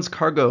Tiguan's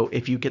cargo,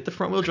 if you get the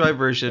front wheel drive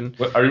version,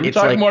 What, are you it's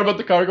talking like more about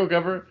the cargo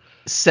cover?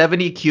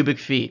 70 cubic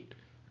feet.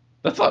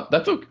 That's not.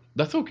 That's okay.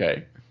 That's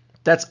okay.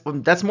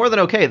 That's more than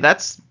okay.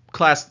 That's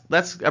class.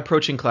 That's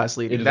approaching class It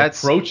leading. is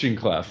That's approaching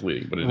class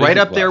leading, but it right isn't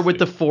up there class with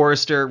the leading.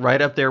 Forester,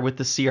 right up there with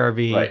the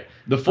CRV. Right.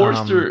 The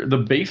Forester, the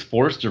base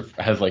Forester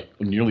has like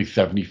nearly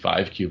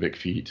 75 cubic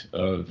feet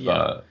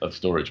Yeah. of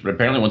storage. But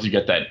apparently, once you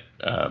get that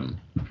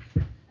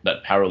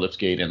power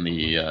liftgate and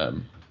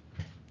the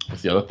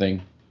what's the other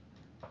thing?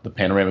 The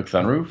panoramic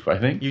sunroof, I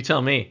think. You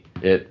tell me.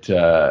 It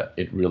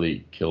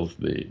really kills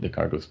the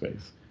cargo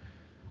space.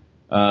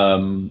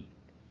 Um,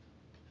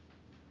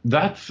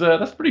 that's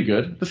pretty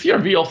good. The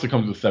CRV also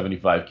comes with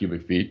 75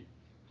 cubic feet.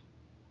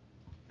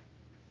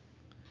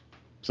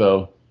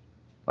 So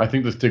I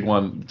think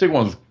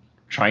Tiguan's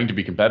trying to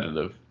be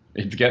competitive.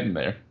 It's getting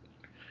there.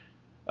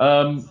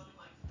 Um,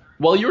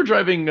 while you were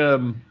driving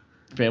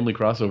family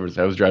crossovers,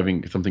 I was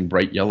driving something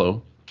bright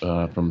yellow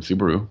from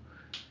Subaru.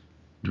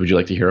 Would you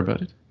like to hear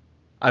about it?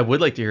 I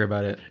would like to hear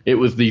about it. It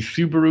was the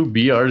Subaru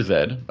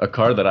BRZ, a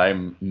car that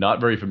I'm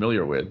not very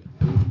familiar with.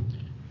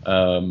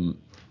 Um,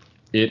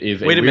 it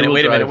is a Wait a minute. rear-wheel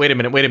Wait a minute. drive- Wait a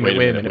minute. Wait a minute.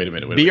 Wait a minute. Wait a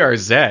minute.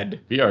 BRZ.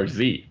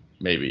 BRZ,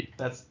 maybe.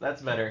 That's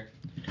better.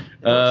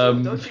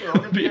 Don't you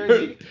own a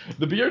BRZ?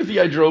 The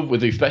BRZ I drove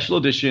was a special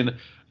edition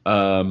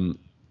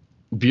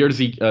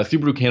BRZ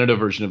Subaru Canada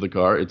version of the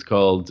car. It's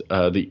called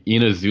the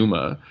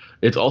Inazuma.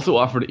 It's also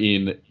offered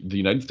in the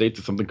United States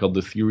as something called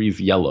the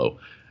Series Yellow.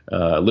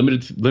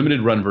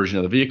 Limited run version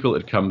of the vehicle.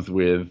 It comes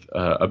with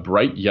a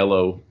bright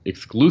yellow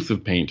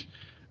exclusive paint.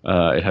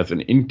 It has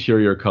an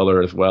interior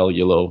color as well,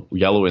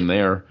 yellow in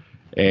there,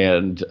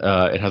 and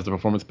it has the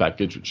performance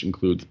package, which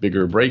includes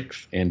bigger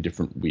brakes and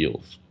different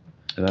wheels.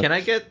 And Can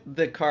I get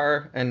the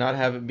car and not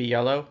have it be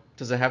yellow?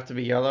 Does it have to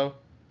be yellow?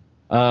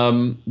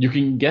 You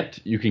can get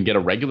a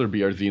regular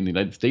BRZ in the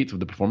United States with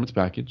the performance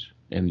package,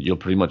 and you'll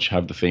pretty much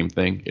have the same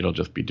thing. It'll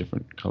just be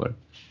different color.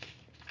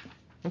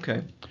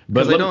 Okay.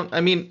 But Because I don't. I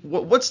mean,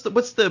 what's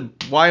the?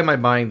 Why am I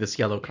buying this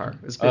yellow car?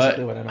 Is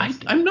basically what I'm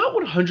asking. I'm not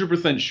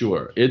 100%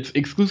 sure. It's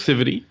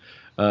exclusivity.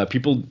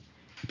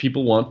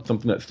 People want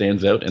something that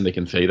stands out, and they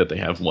can say that they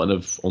have one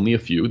of only a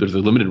few. There's a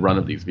limited run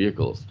of these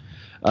vehicles.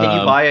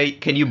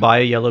 Can you buy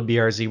a yellow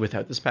BRZ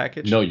without this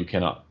package? No, you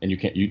cannot, and you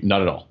can't.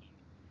 Not at all.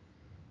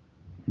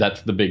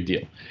 That's the big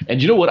deal.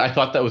 And you know what? I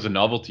thought that was a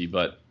novelty,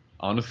 but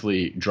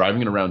honestly,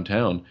 driving it around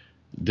town,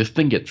 this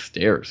thing gets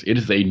stares. It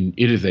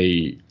is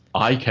a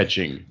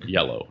eye-catching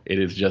yellow. It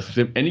is just,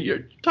 and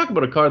you're talking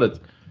about a car that's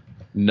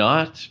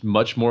not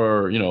much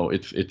more.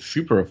 It's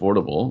super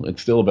affordable.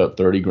 It's still about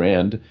 30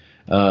 grand.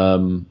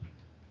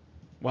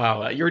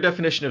 Wow, your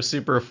definition of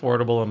super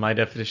affordable and my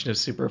definition of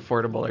super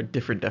affordable are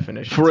different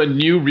definitions. For a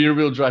new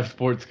rear-wheel drive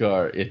sports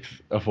car, it's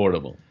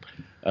affordable.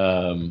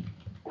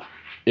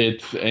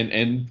 It's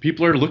and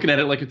people are looking at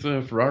it like it's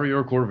a Ferrari or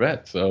a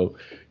Corvette. So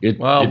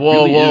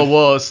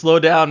whoa, slow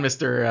down,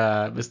 Mister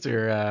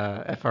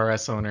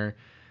FRS owner.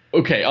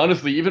 Okay,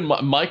 honestly, even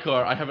my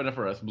car, I have an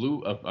FRS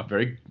blue,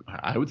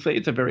 I would say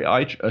it's a very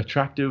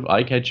attractive,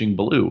 eye-catching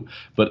blue,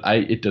 but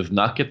it does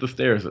not get the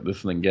stares that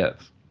this thing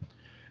gets.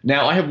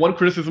 Now, I have one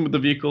criticism with the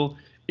vehicle.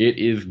 It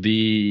is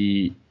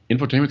the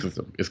infotainment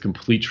system is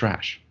complete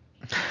trash.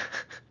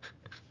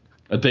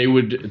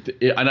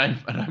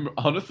 I'm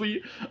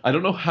honestly, I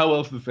don't know how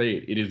else to say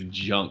it. It is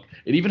junk.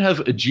 It even has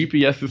a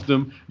GPS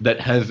system that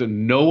has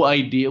no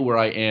idea where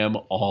I am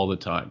all the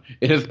time.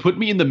 It has put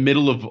me in the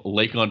middle of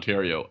Lake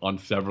Ontario on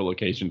several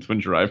occasions when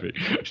driving.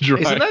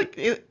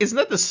 Isn't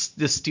that the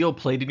steel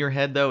plate in your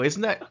head though?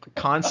 Isn't that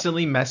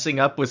constantly messing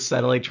up with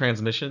satellite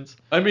transmissions?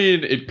 I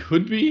mean, it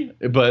could be,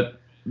 but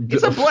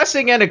it's a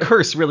blessing and a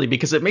curse, really,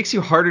 because it makes you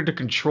harder to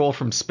control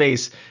from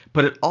space,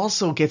 but it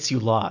also gets you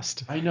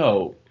lost. I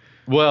know.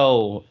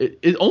 Well,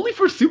 it only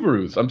for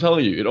Subarus. I'm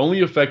telling you, it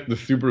only affects the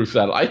Subaru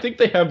satellite. I think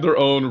they have their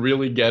own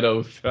really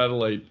ghetto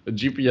satellite,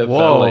 GPS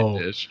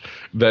satellite dish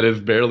that is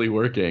barely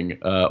working,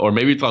 or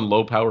maybe it's on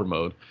low power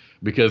mode.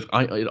 Because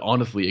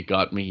honestly, it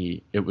got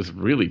me. It was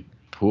really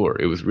poor.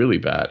 It was really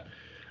bad.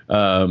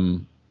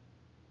 And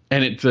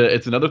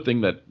it's another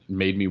thing that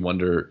made me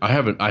wonder. I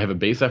have a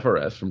base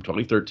FRS from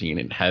 2013.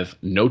 It has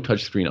no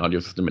touchscreen audio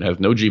system. It has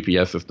no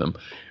GPS system,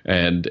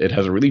 and it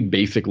has a really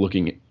basic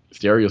looking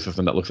stereo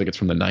system that looks like it's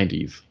from the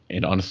 90s.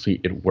 And honestly,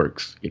 it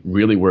works. It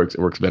really works. It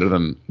works better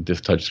than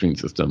this touchscreen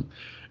system.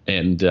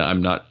 And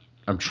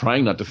I'm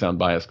trying not to sound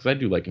biased because I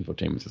do like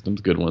infotainment systems,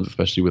 good ones,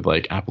 especially with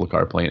like Apple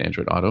CarPlay and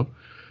Android Auto.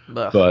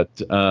 Ugh. But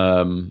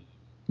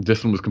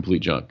this one was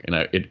complete junk, and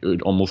it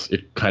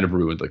kind of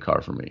ruined the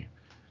car for me.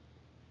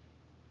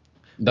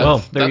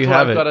 There you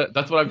have it.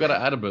 That's what I've got to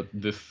add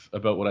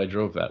about what I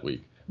drove that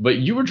week. But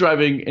you were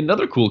driving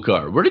another cool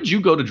car. Where did you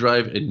go to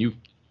drive a new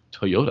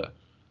Toyota?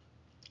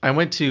 I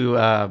went to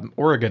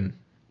Oregon.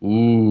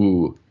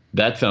 Ooh,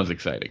 that sounds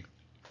exciting.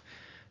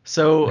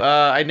 So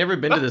I'd never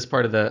been to this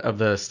part of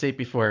the state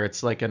before.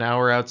 It's like an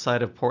hour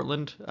outside of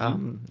Portland.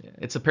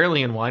 It's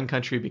apparently in wine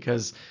country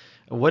because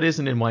What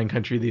isn't in wine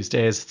country these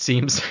days? It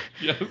seems.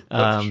 Yes, that's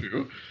Um,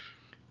 true.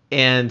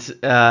 and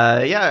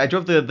yeah, I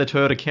drove the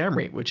Toyota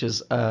Camry, which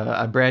is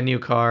a brand new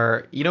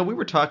car. You know, we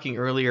were talking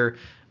earlier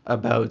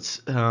about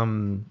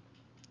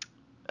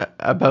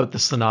about the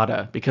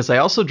Sonata because I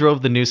also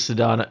drove the new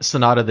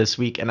Sonata this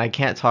week, and I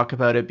can't talk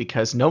about it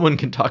because no one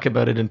can talk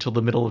about it until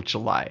the middle of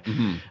July.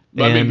 Hmm.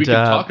 I mean, we And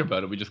can talk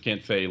about it. We just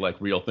can't say like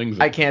real things.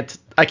 I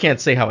can't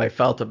say how I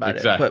felt about it,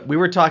 Exactly. but we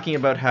were talking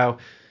about how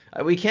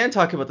we can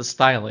talk about the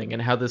styling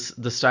and how the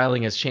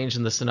styling has changed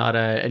in the Sonata,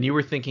 and you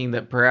were thinking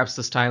that perhaps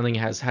the styling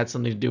has had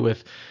something to do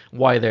with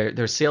why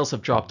their sales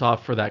have dropped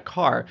off for that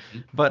car.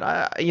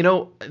 But you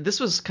know,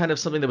 this was kind of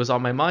something that was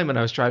on my mind when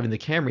I was driving the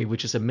Camry,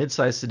 which is a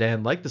mid-sized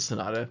sedan like the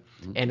Sonata,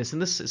 and it's in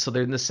this, so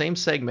they're in the same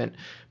segment.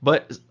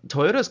 But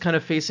Toyota is kind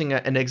of facing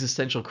an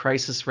existential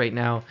crisis right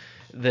now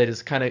that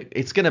is kind of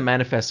it's going to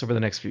manifest over the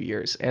next few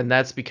years, and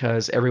that's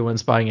because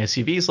everyone's buying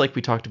SUVs like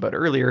we talked about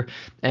earlier,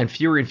 and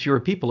fewer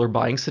people are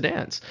buying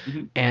sedans.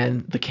 Mhm.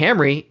 And the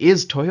Camry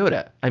is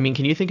Toyota. I mean,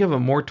 can you think of a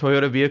more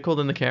Toyota vehicle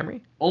than the Camry?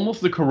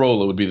 Almost the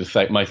Corolla would be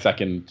my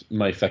second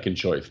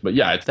choice. But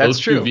yeah, it's That's those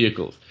two true.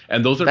 vehicles,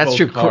 and those are That's both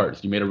true. cars.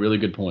 You made a really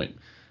good point.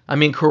 I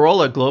mean,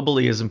 Corolla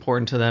globally is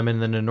important to them,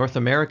 and then in North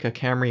America,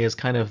 Camry is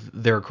kind of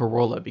their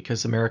Corolla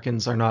because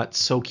Americans are not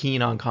so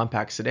keen on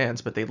compact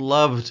sedans, but they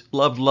loved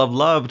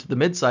the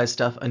midsize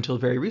stuff until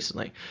very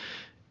recently.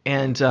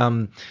 And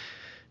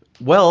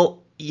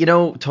well, you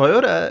know,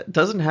 Toyota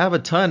doesn't have a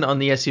ton on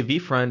the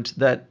SUV front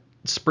that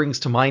springs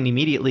to mind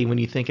immediately when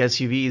you think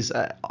SUVs.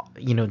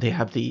 You know, they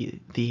have the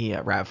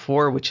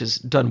Rav4, which has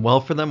done well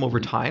for them over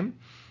time.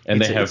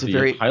 And they have It's a the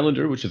very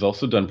Highlander, which has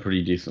also done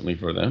pretty decently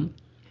for them.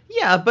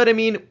 yeah, but I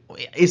mean,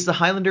 is the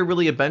Highlander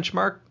really a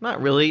benchmark?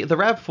 Not really. The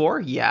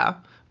Rav4, yeah,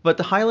 but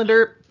the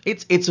Highlander,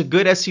 it's a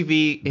good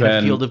SUV in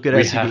a field Ben, of good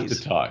we SUVs. have to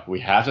talk.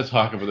 We have to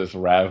talk about this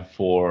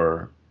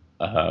Rav4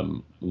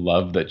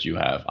 love that you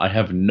have. I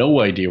have no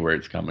idea where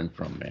it's coming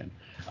from, man.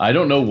 I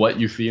don't know what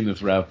you see in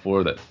this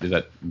Rav4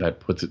 that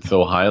puts it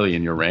so highly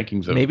in your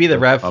rankings of Maybe the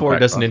of Rav4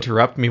 compact doesn't crossover.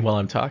 interrupt me while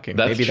I'm talking.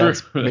 That's Maybe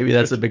true.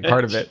 that's a big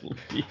part of it.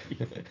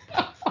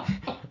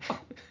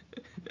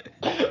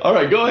 All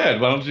right, go ahead.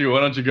 Why don't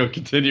you go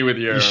continue with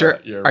You sure?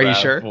 your Are you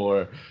sure?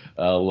 Rav4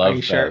 Are love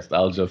you sure? fest?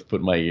 I'll just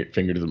put my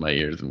fingers in my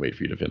ears and wait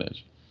for you to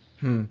finish.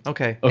 Okay.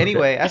 Okay.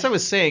 Anyway, as I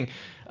was saying,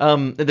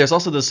 there's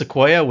also the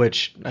Sequoia,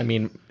 which I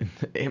mean,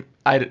 when's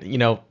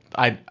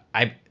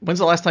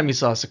the last time you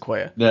saw a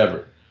Sequoia?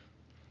 Never.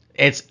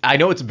 I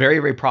know it's very,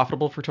 very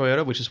profitable for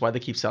Toyota, which is why they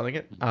keep selling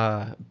it.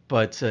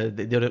 But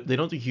they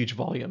don't do huge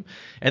volume.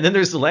 And then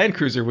there's the Land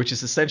Cruiser, which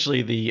is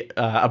essentially the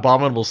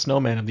abominable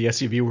snowman of the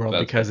SUV world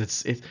That's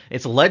because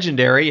it's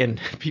legendary and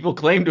people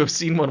claim to have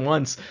seen one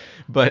once.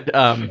 But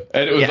And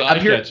it was yeah, up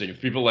here eye-catching.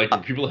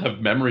 People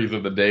have memories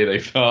of the day they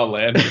saw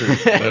Land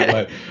Cruiser. They're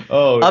like,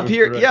 oh, it up was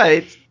here, great.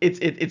 yeah,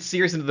 it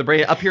sears into the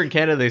brain. Up here in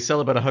Canada, they sell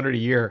about 100 a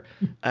year,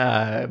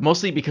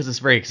 mostly because it's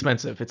very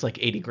expensive. It's like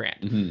 80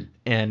 grand, Mhm.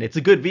 and it's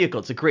a good vehicle.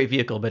 It's a great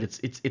vehicle, but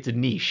it's a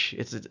niche.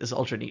 It's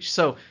ultra niche.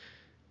 So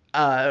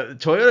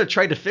Toyota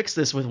tried to fix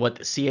this with what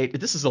the C8.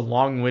 This is a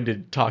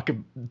long-winded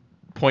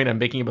point I'm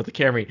making about the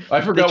Camry. I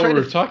They forgot what tried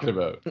we to- were talking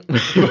about.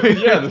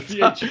 Yeah, the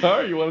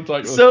CHR. You want to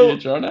talk about So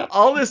the CHR now?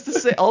 all this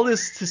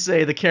to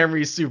say the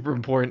Camry is super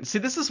important. See,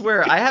 this is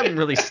where I haven't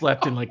really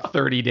slept in like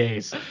 30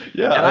 days.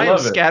 Yeah, And I I am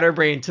love it.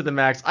 scatterbrained to the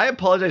max. I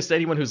apologize to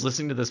anyone who's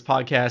listening to this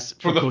podcast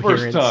For the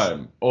coherence. first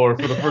time, or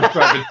for the first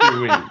time in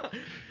 2 weeks.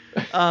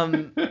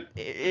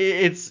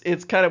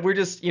 It's kind of we're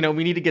just we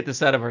need to get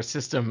this out of our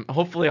system.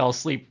 Hopefully, I'll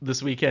sleep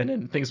this weekend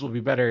and things will be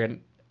better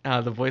and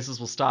the voices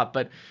will stop.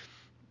 But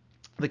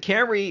the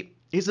Camry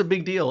is a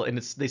big deal, and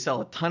they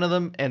sell a ton of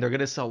them, and they're going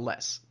to sell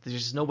less. There's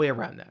just no way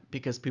around that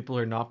because people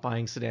are not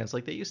buying sedans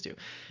like they used to.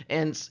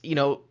 And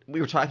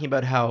we were talking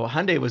about how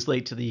Hyundai was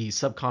late to the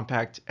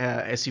subcompact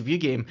SUV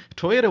game.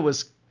 Toyota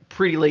was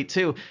pretty late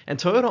too, and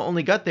Toyota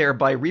only got there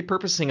by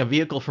repurposing a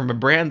vehicle from a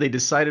brand they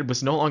decided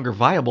was no longer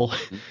viable,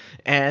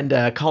 and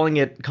calling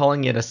it a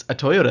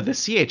Toyota. The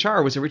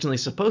CHR was originally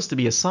supposed to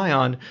be a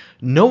Scion.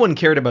 No one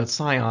cared about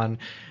Scion.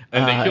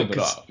 And they killed it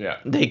 'cause off, yeah.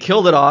 They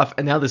killed it off,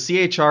 and now the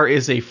CHR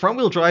is a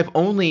front-wheel drive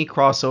only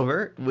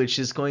crossover, which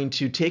is going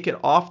to take it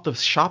off the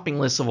shopping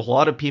list of a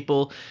lot of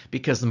people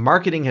because the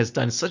marketing has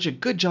done such a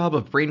good job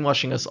of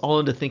brainwashing us all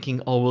into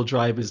thinking all-wheel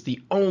drive is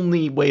the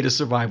only way to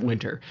survive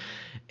winter.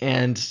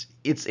 And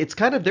it's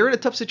kind of they're in a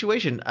tough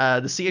situation.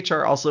 The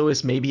CHR also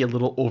is maybe a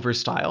little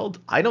overstyled.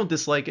 I don't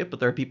dislike it, but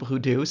there are people who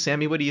do.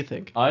 Sammy, what do you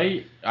think?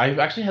 I've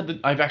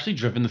actually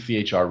driven the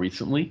CHR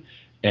recently,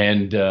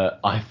 and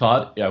I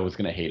thought I was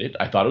gonna hate it.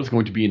 I thought it was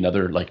going to be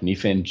another like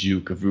Nissan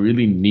Juke, a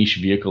really niche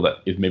vehicle that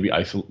is maybe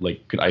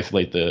could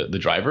isolate the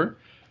driver.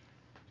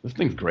 This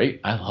thing's great.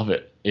 I love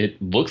it. It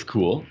looks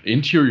cool.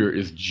 Interior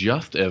is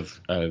just as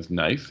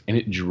nice, and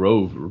it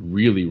drove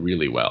really,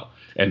 really well.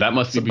 And that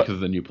must be because of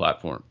the new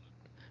platform.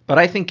 But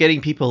I think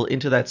getting people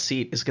into that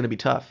seat is going to be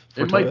tough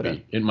for It Toyota. might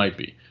be. It might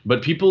be.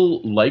 But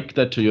people like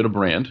that Toyota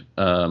brand.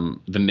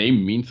 The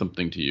name means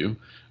something to you,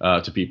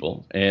 to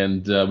people.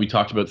 And we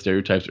talked about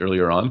stereotypes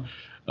earlier on.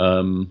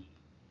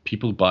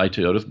 People buy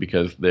Toyotas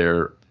because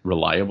they're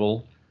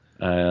reliable,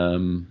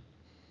 and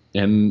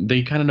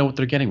they kind of know what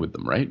they're getting with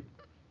them, right?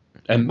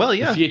 And Well, the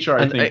yeah, CHR,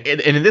 I and think.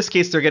 in this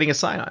case, they're getting a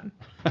Scion.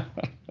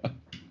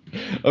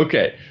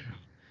 Okay,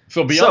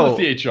 so beyond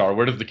the So CHR,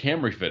 where does the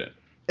Camry fit in?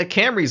 the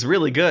Camry's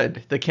really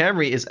good. The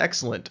Camry is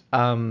excellent.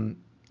 Were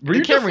The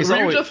you just Camry's were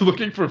you always just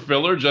looking for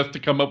filler just to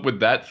come up with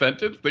that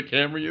sentence? The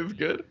Camry is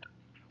good.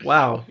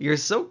 wow. You're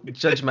so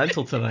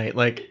judgmental tonight.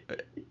 Like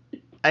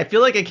I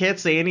feel like I can't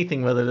say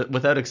anything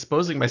without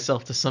exposing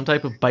myself to some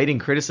type of biting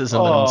criticism,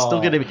 and Oh,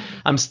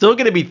 I'm still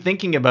gonna be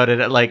thinking about it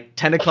at like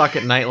 10 o'clock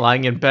at night,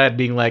 lying in bed,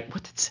 being like,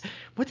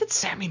 what did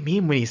Sammy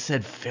mean when he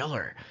said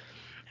filler?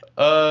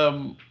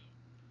 um,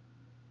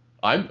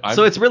 So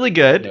I'm it's really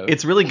good. yes,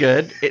 It's really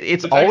good.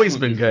 It's it's always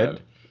excellent. been You good.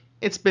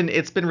 said.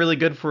 It's been really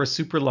good for a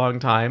super long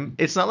time.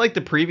 It's not like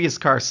the previous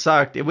car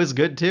sucked. It was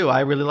good too.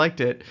 I really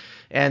liked it,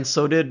 and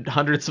so did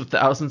hundreds of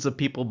thousands of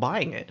people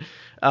buying it.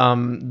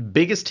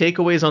 Biggest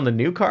takeaways on the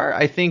new car,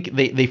 I think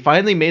they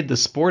finally made the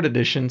sport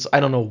editions. I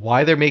don't know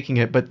why they're making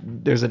it, but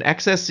there's an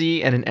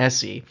XSE and an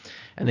SE,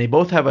 and they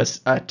both have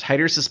a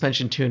tighter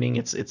suspension tuning.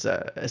 It's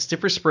a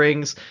stiffer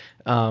springs,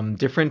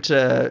 different.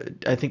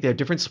 I think they have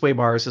different sway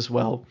bars as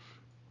well,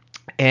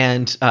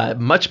 and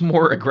much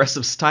more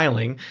aggressive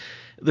styling.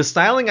 The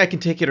styling, I can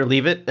take it or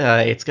leave it.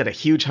 It's got a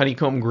huge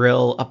honeycomb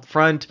grille up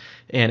front,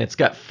 and it's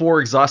got 4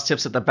 exhaust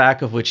tips at the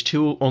back, of which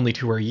only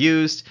two are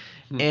used.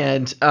 Hmm.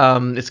 And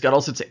it's got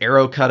all sorts of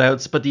arrow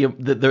cutouts. But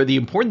the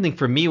important thing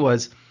for me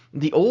was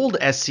the old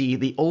SC,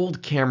 the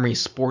old Camry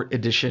Sport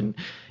Edition.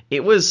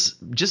 It was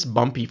just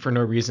bumpy for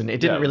no reason. It Yeah,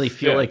 didn't it really was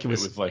feel stiff. like it It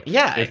was. was like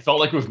Yeah, it felt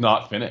like it was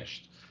not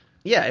finished.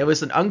 yeah, it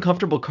was an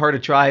uncomfortable car to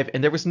drive,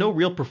 and there was no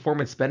real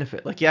performance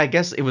benefit. Like, yeah, I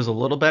guess it was a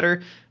little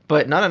better,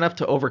 but not enough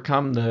to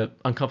overcome the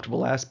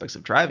uncomfortable aspects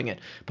of driving it.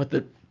 But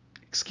the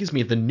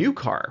new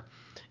car,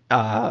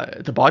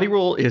 the body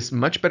roll is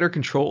much better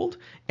controlled,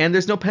 and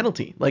there's no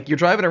penalty. Like, you're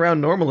driving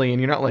around normally, and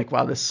you're not like,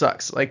 wow, this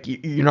sucks. Like,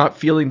 you're not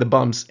feeling the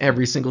bumps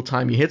every single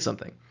time you hit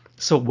something.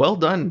 So well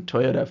done,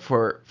 Toyota,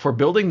 for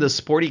building the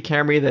sporty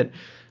Camry that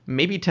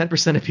maybe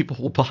 10% of people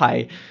will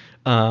buy,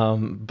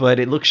 but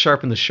it looks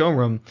sharp in the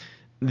showroom.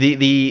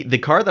 The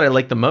car that I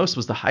liked the most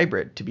was the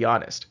hybrid, to be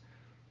honest.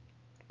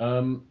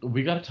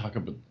 We got to talk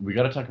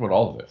about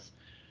all of this.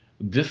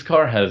 This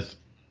car has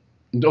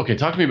okay.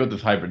 Talk to me about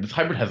this hybrid. This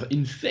hybrid has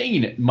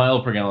insane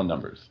mile per gallon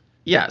numbers.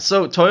 Yeah,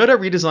 so Toyota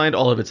redesigned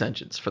all of its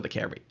engines for the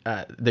Camry.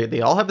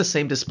 They all have the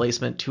same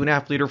displacement: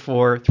 2.5 liter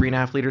four,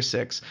 3.5 liter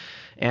six,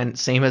 and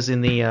same as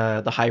in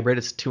the hybrid,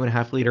 it's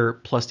 2.5 liter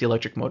plus the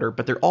electric motor.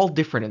 But they're all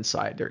different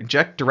inside. They're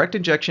direct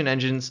injection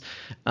engines.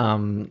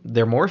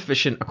 They're more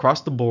efficient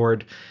across the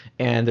board,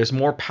 and there's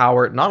more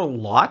power. Not a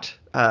lot.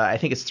 I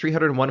think it's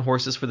 301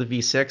 horses for the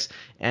V6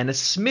 and a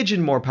smidgen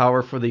more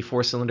power for the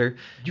four cylinder.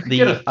 You can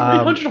get a The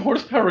 300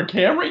 horsepower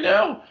Camry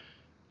now.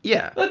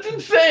 Yeah, That's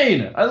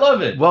insane. I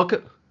love it.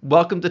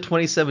 welcome to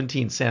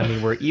 2017, Sammy,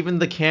 where even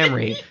the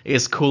Camry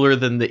is cooler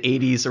than the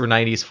 80s or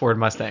 90s Ford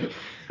Mustang.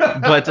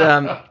 But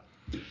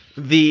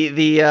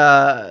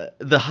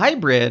the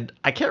hybrid,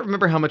 I can't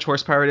remember how much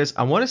horsepower it is.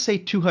 I want to say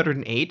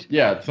 208.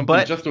 Yeah, it's something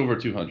But just over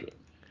 200.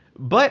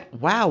 but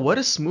wow, what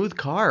a smooth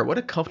car. What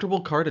a comfortable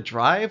car to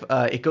drive.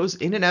 It goes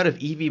in and out of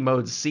EV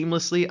modes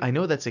seamlessly. I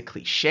know that's a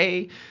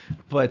cliche,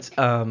 but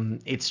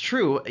it's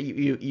true.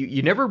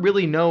 You never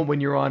really know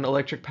when you're on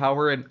electric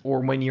power or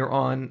when you're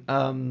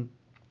on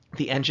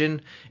the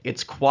engine.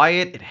 It's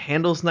quiet. It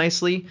handles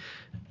nicely.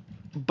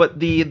 But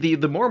the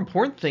more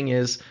important thing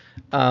is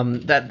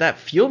that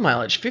fuel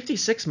mileage,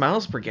 56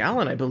 miles per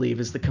gallon, I believe,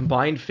 is the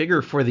combined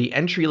figure for the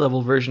entry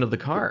level version of the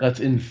car. That's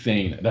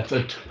insane. That's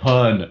a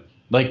ton.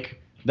 Like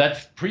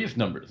that's Prius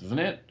numbers, isn't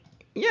it?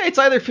 Yeah, it's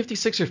either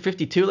 56 or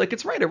 52. Like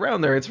it's right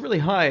around there. It's really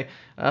high.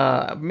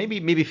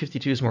 Maybe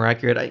 52 is more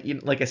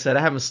accurate. Like I said,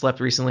 I haven't slept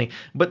recently,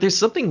 but there's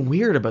something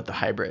weird about the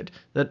hybrid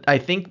that I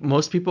think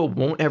most people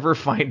won't ever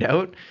find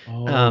out.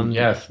 Oh,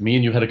 yes. Me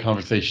and you had a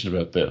conversation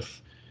about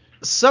this.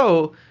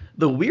 So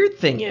the weird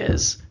thing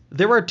is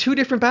there are two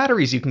different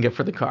batteries you can get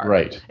for the car.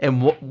 Right.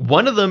 And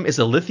one of them is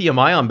a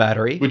lithium-ion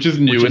battery, Which is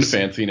new and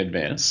fancy and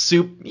advanced.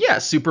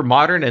 super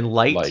modern and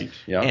light. Light,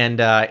 yeah.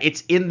 And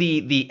it's in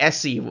the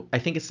SE. I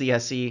think it's the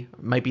SE.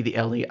 Might be the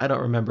LE. I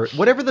don't remember.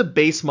 Whatever the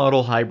base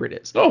model hybrid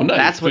is. Oh, nice.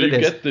 That's what so it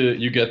is.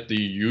 you get the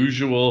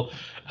usual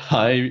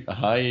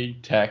high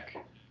tech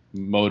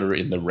motor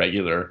in the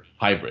regular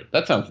hybrid.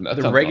 That sounds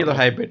The regular normal.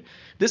 hybrid.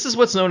 This is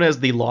what's known as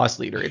the loss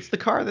leader. It's the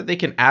car that they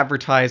can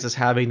advertise as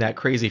having that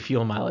crazy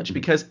fuel mileage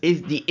because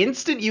the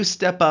instant you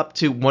step up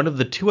to one of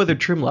the two other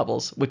trim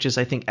levels, which is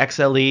I think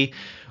XLE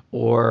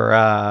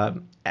or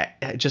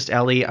just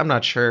LE, I'm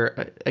not sure.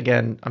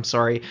 Again, I'm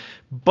sorry,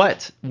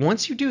 but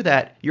once you do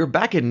that, you're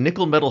back in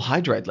nickel metal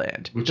hydride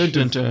land. Which Dun,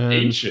 dun, is dun.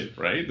 ancient,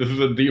 right? This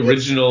is the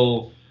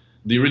original.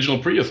 The original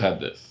Prius had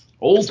this.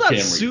 Old It's not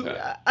Camrys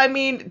had. I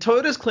mean,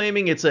 Toyota's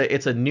claiming it's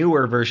a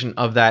newer version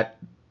of that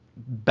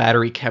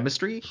battery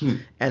chemistry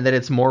and that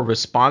it's more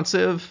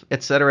responsive,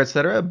 et cetera, et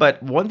cetera.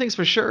 But one thing's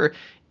for sure,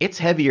 it's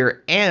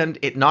heavier and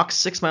it knocks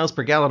 6 miles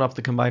per gallon off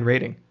the combined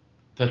rating.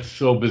 That's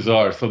so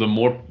bizarre. So the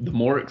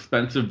more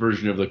expensive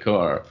version of the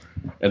car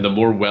and the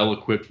more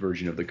well-equipped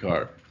version of the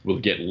car will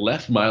get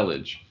less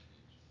mileage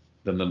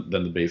than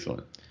the base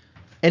one.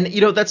 And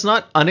that's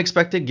not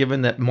unexpected,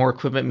 given that more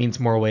equipment means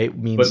more weight But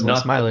means less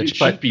not it mileage. should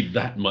But be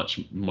that much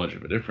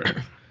of a difference.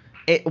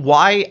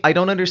 why I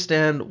don't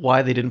understand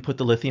why they didn't put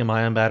the lithium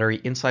ion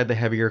battery inside the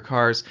heavier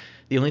cars.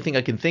 The only thing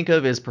I can think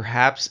of is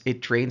perhaps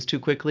it drains too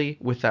quickly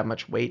with that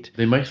much weight.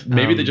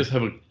 Maybe they Um, just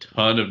have a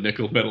ton of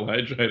nickel metal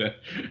hydride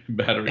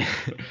batteries,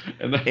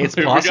 and then it's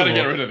we got to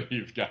get possible. rid of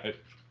these guys.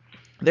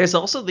 There's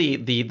also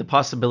the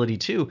possibility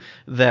too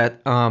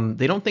that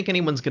they don't think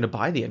anyone's going to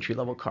buy the entry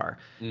level car,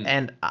 Mm.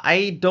 and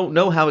I don't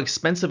know how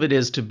expensive it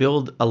is to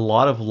build a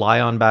lot of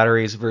Li-ion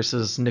batteries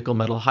versus nickel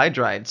metal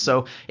hydride.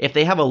 So if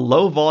they have a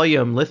low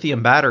volume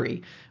lithium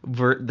battery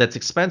that's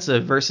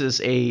expensive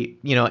versus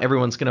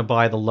everyone's going to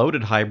buy the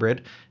loaded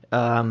hybrid,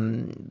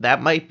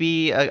 that might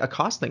be a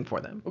cost thing for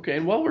them. Okay,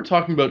 and while we're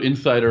talking about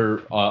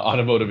insider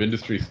automotive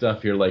industry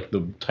stuff here, like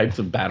the types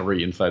of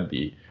battery inside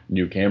the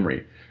new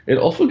Camry, it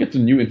also gets a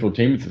new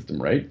infotainment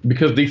system, right?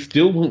 Because they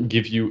still won't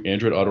give you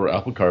Android Auto or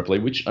Apple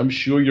CarPlay, which I'm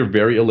sure you're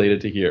very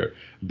elated to hear,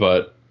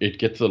 but it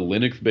gets a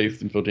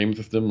Linux-based infotainment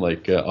system,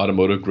 like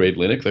automotive grade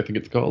Linux, I think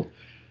it's called.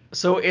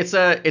 So it's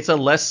a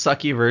less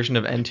sucky version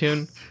of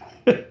Entune.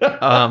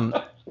 Um,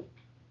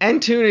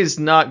 Entune is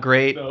not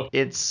great. No.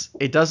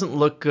 It doesn't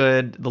look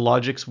good. The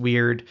logic's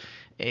weird.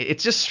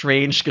 It's just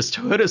strange because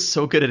Toyota is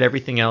so good at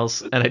everything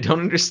else, and I don't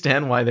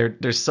understand why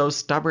they're so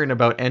stubborn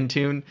about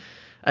Entune.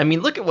 I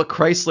mean, look at what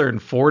Chrysler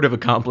and Ford have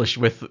accomplished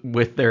with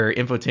their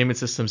infotainment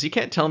systems. You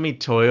can't tell me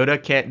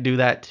Toyota can't do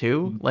that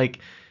too. Like,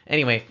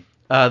 anyway,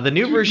 the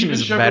new version Even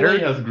is Chevrolet better.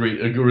 has a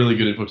really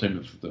good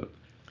infotainment system.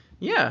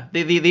 Yeah,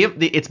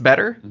 it's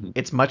better. Mhm.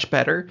 It's much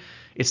better.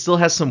 It still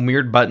has some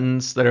weird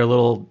buttons that are a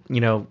little,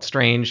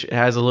 strange. It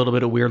has a little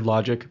bit of weird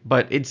logic,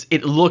 but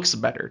it looks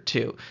better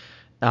too.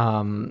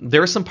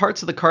 There are some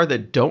parts of the car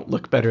that don't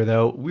look better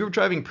though. We were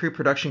driving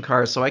pre-production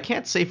cars, so I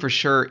can't say for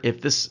sure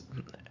if this.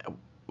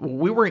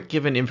 We weren't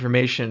given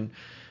information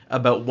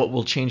about what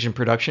will change in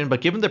production, but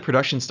given that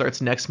production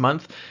starts next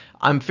month,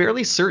 I'm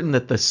fairly certain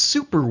that the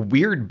super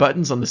weird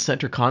buttons on the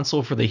center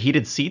console for the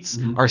heated seats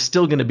are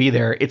still going to be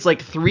there. It's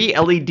like 3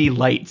 LED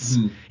lights.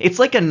 Mhm. It's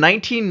like a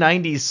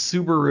 1990s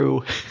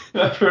Subaru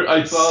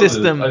I saw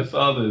system. this. I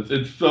saw this.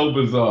 It's so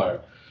bizarre.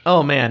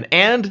 Oh man,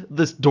 and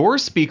the door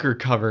speaker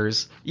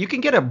covers, you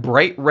can get a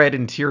bright red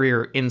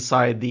interior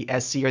inside the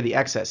SC or the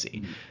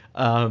XSE.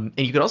 And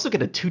you can also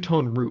get a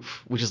two-tone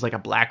roof, which is like a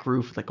black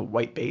roof, like a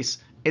white base.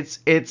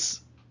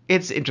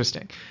 It's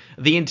interesting.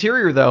 The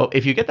interior though,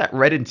 if you get that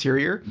red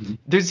interior,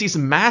 there's these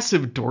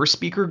massive door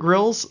speaker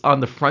grills on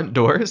the front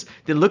doors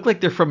that look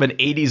like they're from an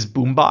 80s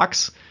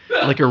boombox,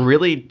 like a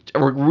really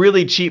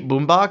cheap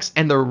boombox,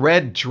 and the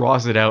red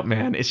draws it out,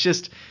 man. It's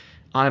just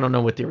I don't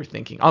know what they were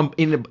thinking.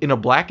 In a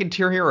black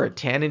interior or a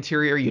tan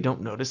interior, you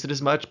don't notice it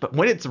as much, but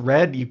when it's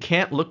red, you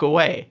can't look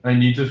away. I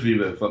need to see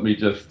this. Let me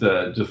just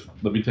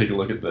let me take a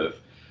look at this.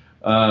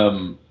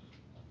 Um,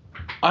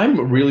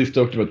 I'm really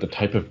stoked about the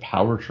type of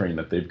powertrain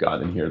that they've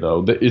got in here,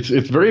 though. It's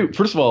very,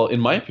 first of all, in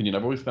my opinion,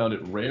 I've always found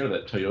it rare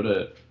that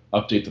Toyota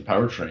updates a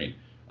powertrain.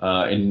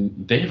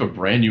 And they have a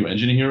brand new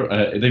engine here.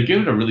 They've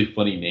given it a really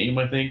funny name,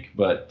 I think,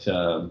 but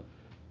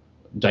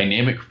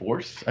Dynamic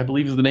Force, I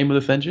believe, is the name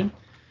of this engine.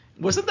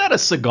 Wasn't that a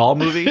Seagal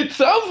movie? It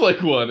sounds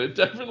like one. It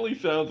definitely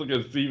sounds like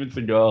a Steven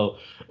Seagal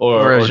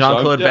Or a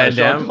Jean-Claude Van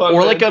Damme? Jean-Claude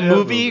Or Van like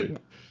Damme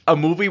a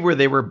movie where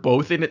they were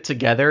both in it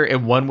together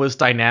and one was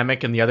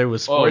dynamic and the other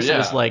was Force. yeah.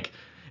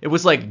 It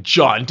was like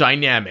John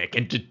Dynamic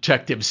and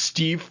Detective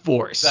Steve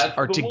Force That's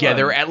are the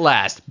together one. at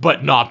last,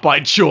 but not by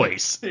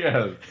choice.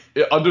 Yes,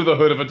 under the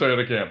hood of a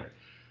Toyota Camry.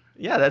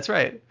 Yeah, that's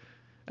right.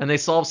 And they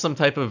solved some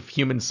type of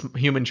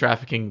human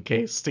trafficking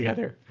case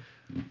together.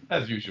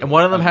 As usual. And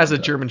one of them has a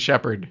German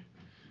Shepherd.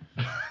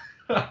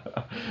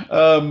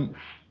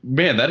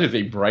 Man, that is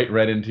a bright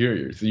red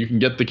interior. So you can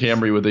get the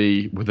Camry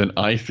with an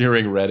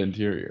eye-searing red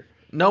interior.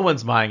 No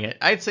one's buying it.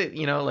 I'd say,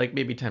 like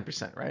maybe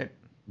 10%, right?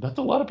 That's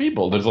a lot of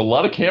people. There's a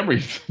lot of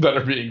Camrys that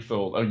are being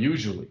sold,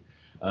 usually.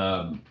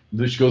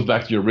 This goes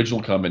back to your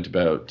original comment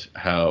about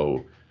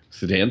how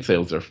sedan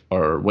sales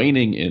are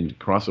waning and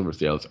crossover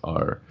sales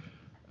are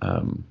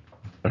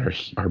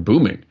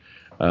booming.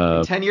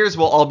 In 10 years,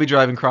 we'll all be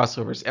driving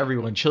crossovers.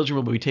 Everyone. Children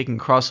will be taking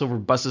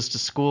crossover buses to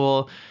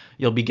school.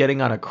 You'll be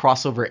getting on a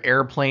crossover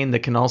airplane that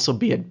can also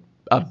be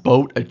a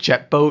boat, a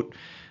jet boat.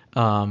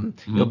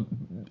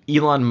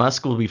 Elon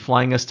Musk will be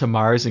flying us to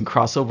Mars in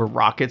crossover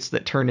rockets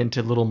that turn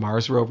into little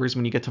Mars rovers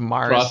when you get to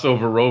Mars.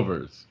 Crossover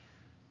rovers.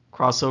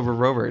 Crossover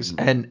rovers.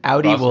 And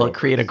Audi will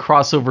create a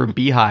crossover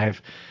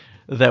beehive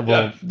that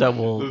will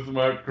The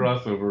smart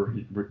crossover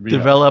beehive.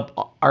 develop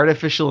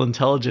artificial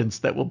intelligence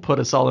that will put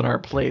us all in our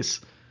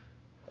place.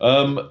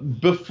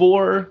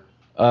 Before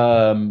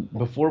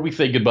we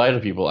say goodbye to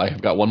people, I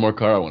have got one more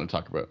car I want to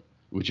talk about,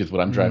 which is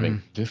what I'm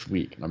driving this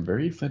week. And I'm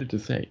very excited to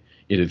say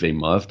it is a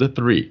Mazda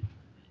 3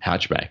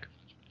 hatchback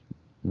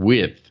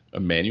with a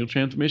manual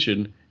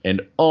transmission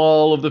and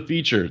all of the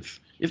features.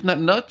 Isn't that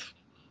nuts?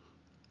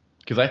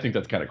 because I think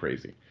that's kind of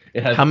crazy.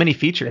 It has How many It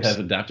features? has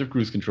adaptive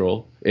cruise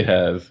control. It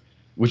has,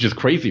 which is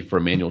crazy for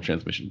a manual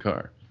transmission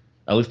car,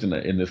 at least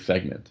in this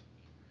segment.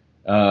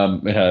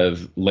 It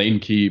has lane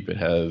keep. It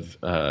has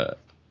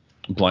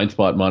blind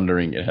spot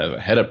monitoring. It has a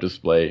head-up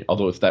display,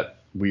 although it's that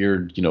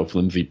weird,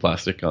 flimsy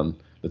plastic on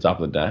the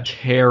top of the dash.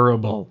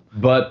 Terrible.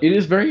 But it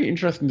is very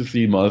interesting to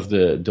see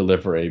Mazda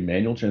deliver a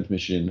manual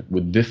transmission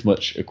with this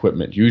much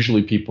equipment.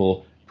 Usually,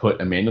 people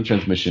put a manual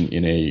transmission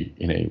in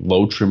a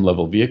low trim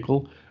level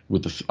vehicle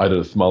with either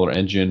a smaller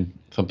engine,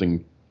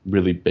 something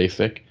really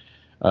basic,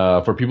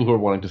 for people who are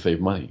wanting to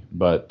save money.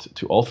 But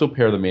to also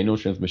pair the manual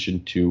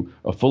transmission to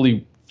a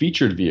fully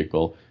featured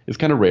vehicle is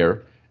kind of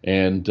rare,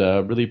 and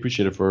really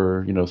appreciated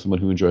for someone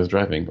who enjoys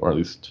driving, or at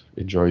least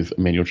enjoys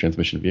a manual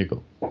transmission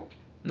vehicle.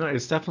 No,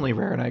 it's definitely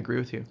rare, and I agree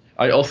with you.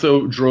 I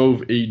also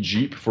drove a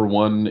Jeep for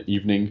one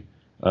evening.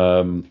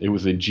 It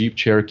was a Jeep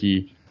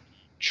Cherokee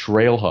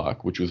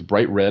Trailhawk, which was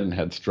bright red and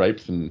had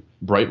stripes and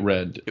bright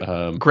red.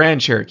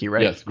 Grand Cherokee,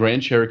 right? Yes,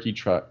 Grand Cherokee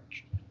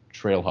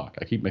Trailhawk.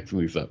 I keep mixing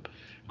these up.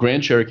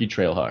 Grand Cherokee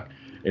Trailhawk.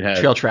 It had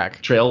Trail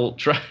track. Trailhawk.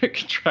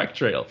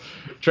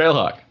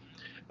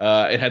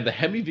 It had the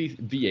Hemi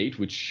V8,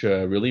 which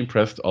really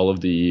impressed all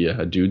of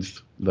the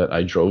dudes that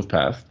I drove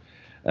past.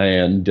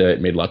 And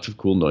it made lots of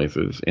cool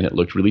noises, and it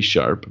looked really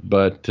sharp.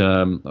 But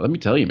let me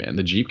tell you, man,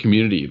 the Jeep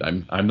community,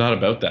 I'm not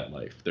about that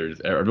life.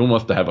 Everyone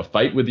wants to have a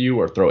fight with you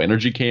or throw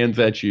energy cans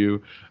at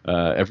you.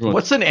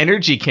 What's an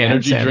energy can?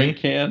 Energy Sammy? drink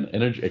can?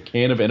 A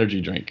can of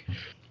energy drink.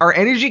 Are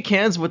energy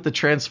cans what the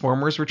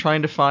Transformers were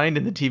trying to find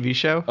in the TV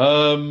show?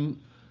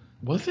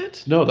 Was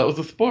it? No, that was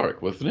a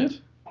Spark, wasn't it?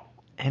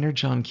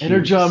 Energon cubes.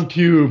 Energon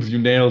cubes. You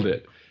nailed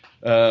it.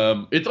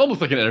 It's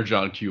almost like an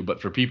Energon cube,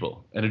 but for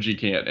people. Energy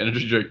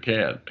drink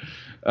can.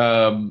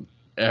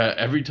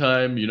 Every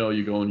time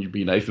you go and you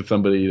be nice to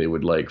somebody, they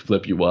would like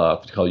flip you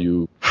off, call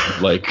you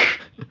like,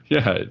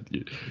 yeah,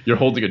 you're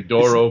holding a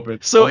door open.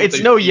 So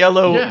it's no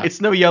yellow. Yeah.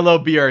 It's no yellow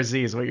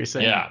BRZ, is what you're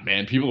saying. Yeah,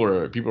 man, people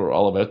were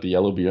all about the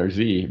yellow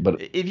BRZ,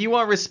 but If you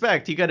want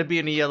respect, you got to be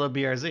in a yellow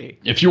BRZ.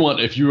 if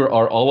you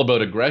are all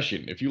about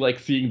aggression, if you like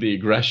seeing the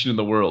aggression in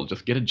the world,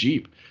 just get a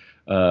Jeep.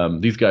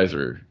 These guys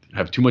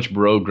have too much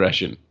bro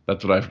aggression.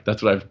 That's what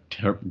I've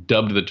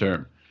dubbed the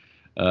term.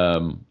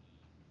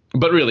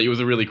 But really, it was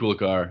a really cool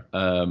car.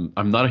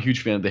 I'm not a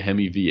huge fan of the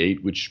Hemi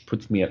V8, which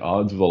puts me at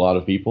odds with a lot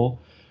of people.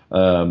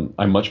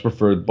 I much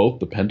preferred both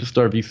the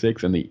Pentastar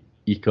V6 and the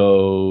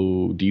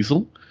Eco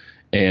Diesel,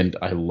 and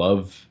I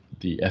love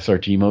the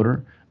SRT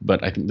motor.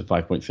 But I think the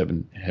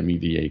 5.7 Hemi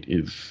V8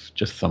 is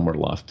just somewhere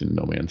lost in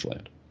no man's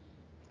land.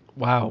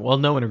 Wow. Well,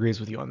 no one agrees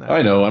with you on that.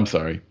 I know. I'm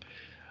sorry.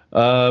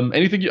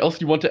 Anything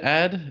else you want to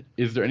add?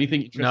 Is there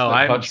anything interesting? No, that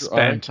I'm caught your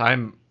eye? spent.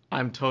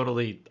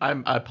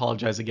 I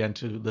apologize again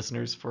to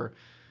listeners for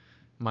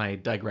my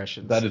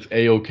digressions. That is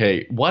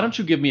A-okay. Why don't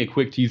you give me a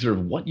quick teaser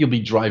of what you'll be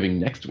driving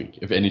next week,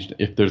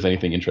 if there's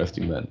anything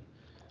interesting then?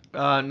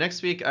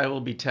 Next week I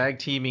will be tag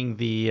teaming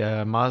the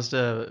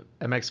Mazda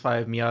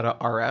MX-5 Miata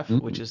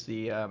RF, which is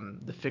the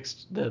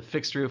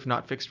fixed roof,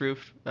 not fixed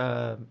roof,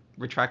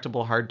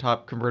 retractable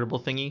hardtop convertible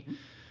thingy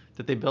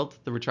that they built.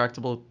 The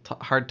retractable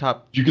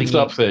hardtop. You can thingy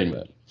stop saying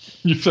that.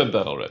 You said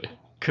that already.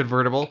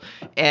 Convertible,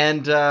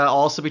 and I'll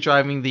also be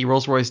driving the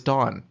Rolls-Royce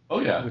Dawn.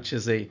 Oh yeah, Which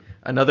is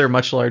another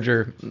much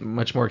larger,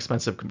 much more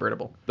expensive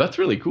convertible. that's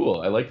really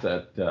cool. I like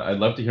that. I'd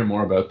love to hear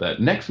more about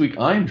that. Next week,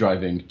 I'm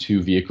driving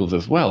two vehicles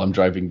as well. I'm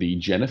driving the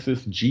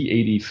Genesis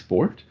G80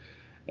 Sport,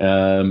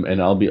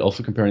 and I'll be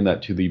also comparing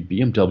that to the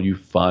BMW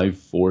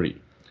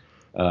 540.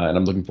 And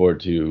I'm looking forward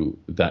to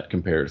that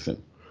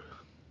comparison.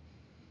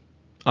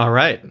 All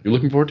right. You're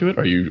looking forward to it?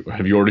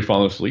 Have you already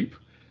fallen asleep?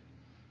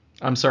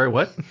 I'm sorry,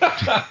 what?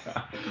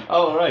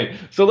 All right.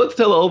 So let's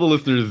tell all the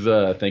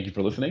listeners thank you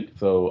for listening.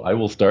 So I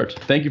will start.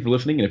 Thank you for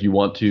listening. And if you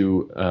want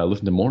to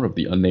listen to more of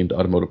the Unnamed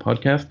Automotive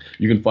Podcast,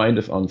 you can find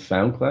us on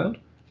SoundCloud,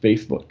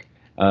 Facebook.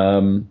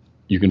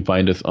 You can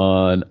find us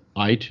on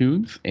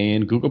iTunes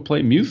and Google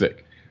Play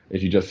Music.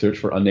 If you just search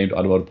for Unnamed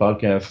Automotive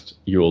Podcast,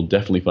 you'll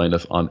definitely find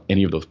us on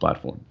any of those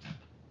platforms.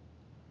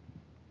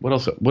 What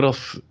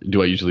else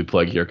do I usually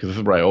plug here? Because this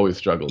is where I always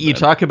struggle. You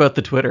talk about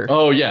the Twitter.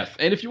 Oh, yes.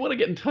 And if you want to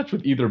get in touch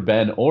with either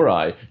Ben or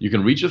I, you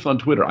can reach us on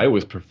Twitter. I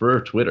always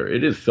prefer Twitter.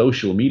 It is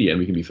social media, and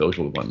we can be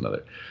social with one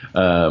another.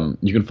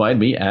 You can find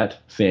me at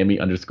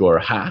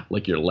Sammy_ha,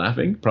 like you're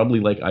laughing, probably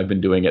like I've been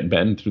doing at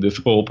Ben through this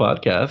whole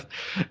podcast.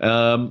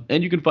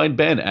 And you can find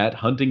Ben at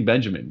Hunting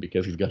Benjamin,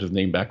 because he's got his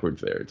name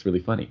backwards there. It's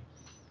really funny.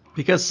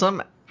 Because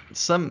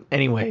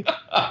anyway.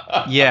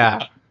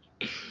 Yeah.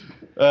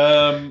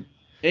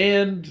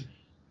 And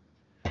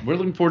we're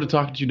looking forward to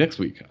talking to you next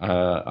week.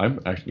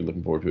 I'm actually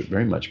looking forward to it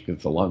very much because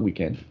it's a long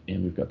weekend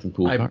and we've got some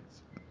cool cars.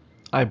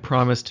 I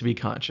promise to be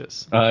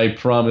conscious. I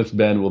promise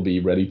Ben will be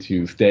ready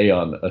to stay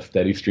on a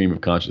steady stream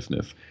of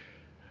consciousness.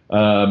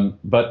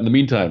 But in the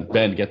meantime,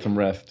 Ben, get some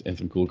rest and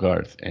some cool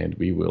cars, and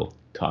we will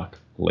talk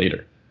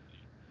later.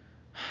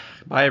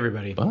 Bye,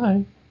 everybody.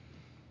 Bye.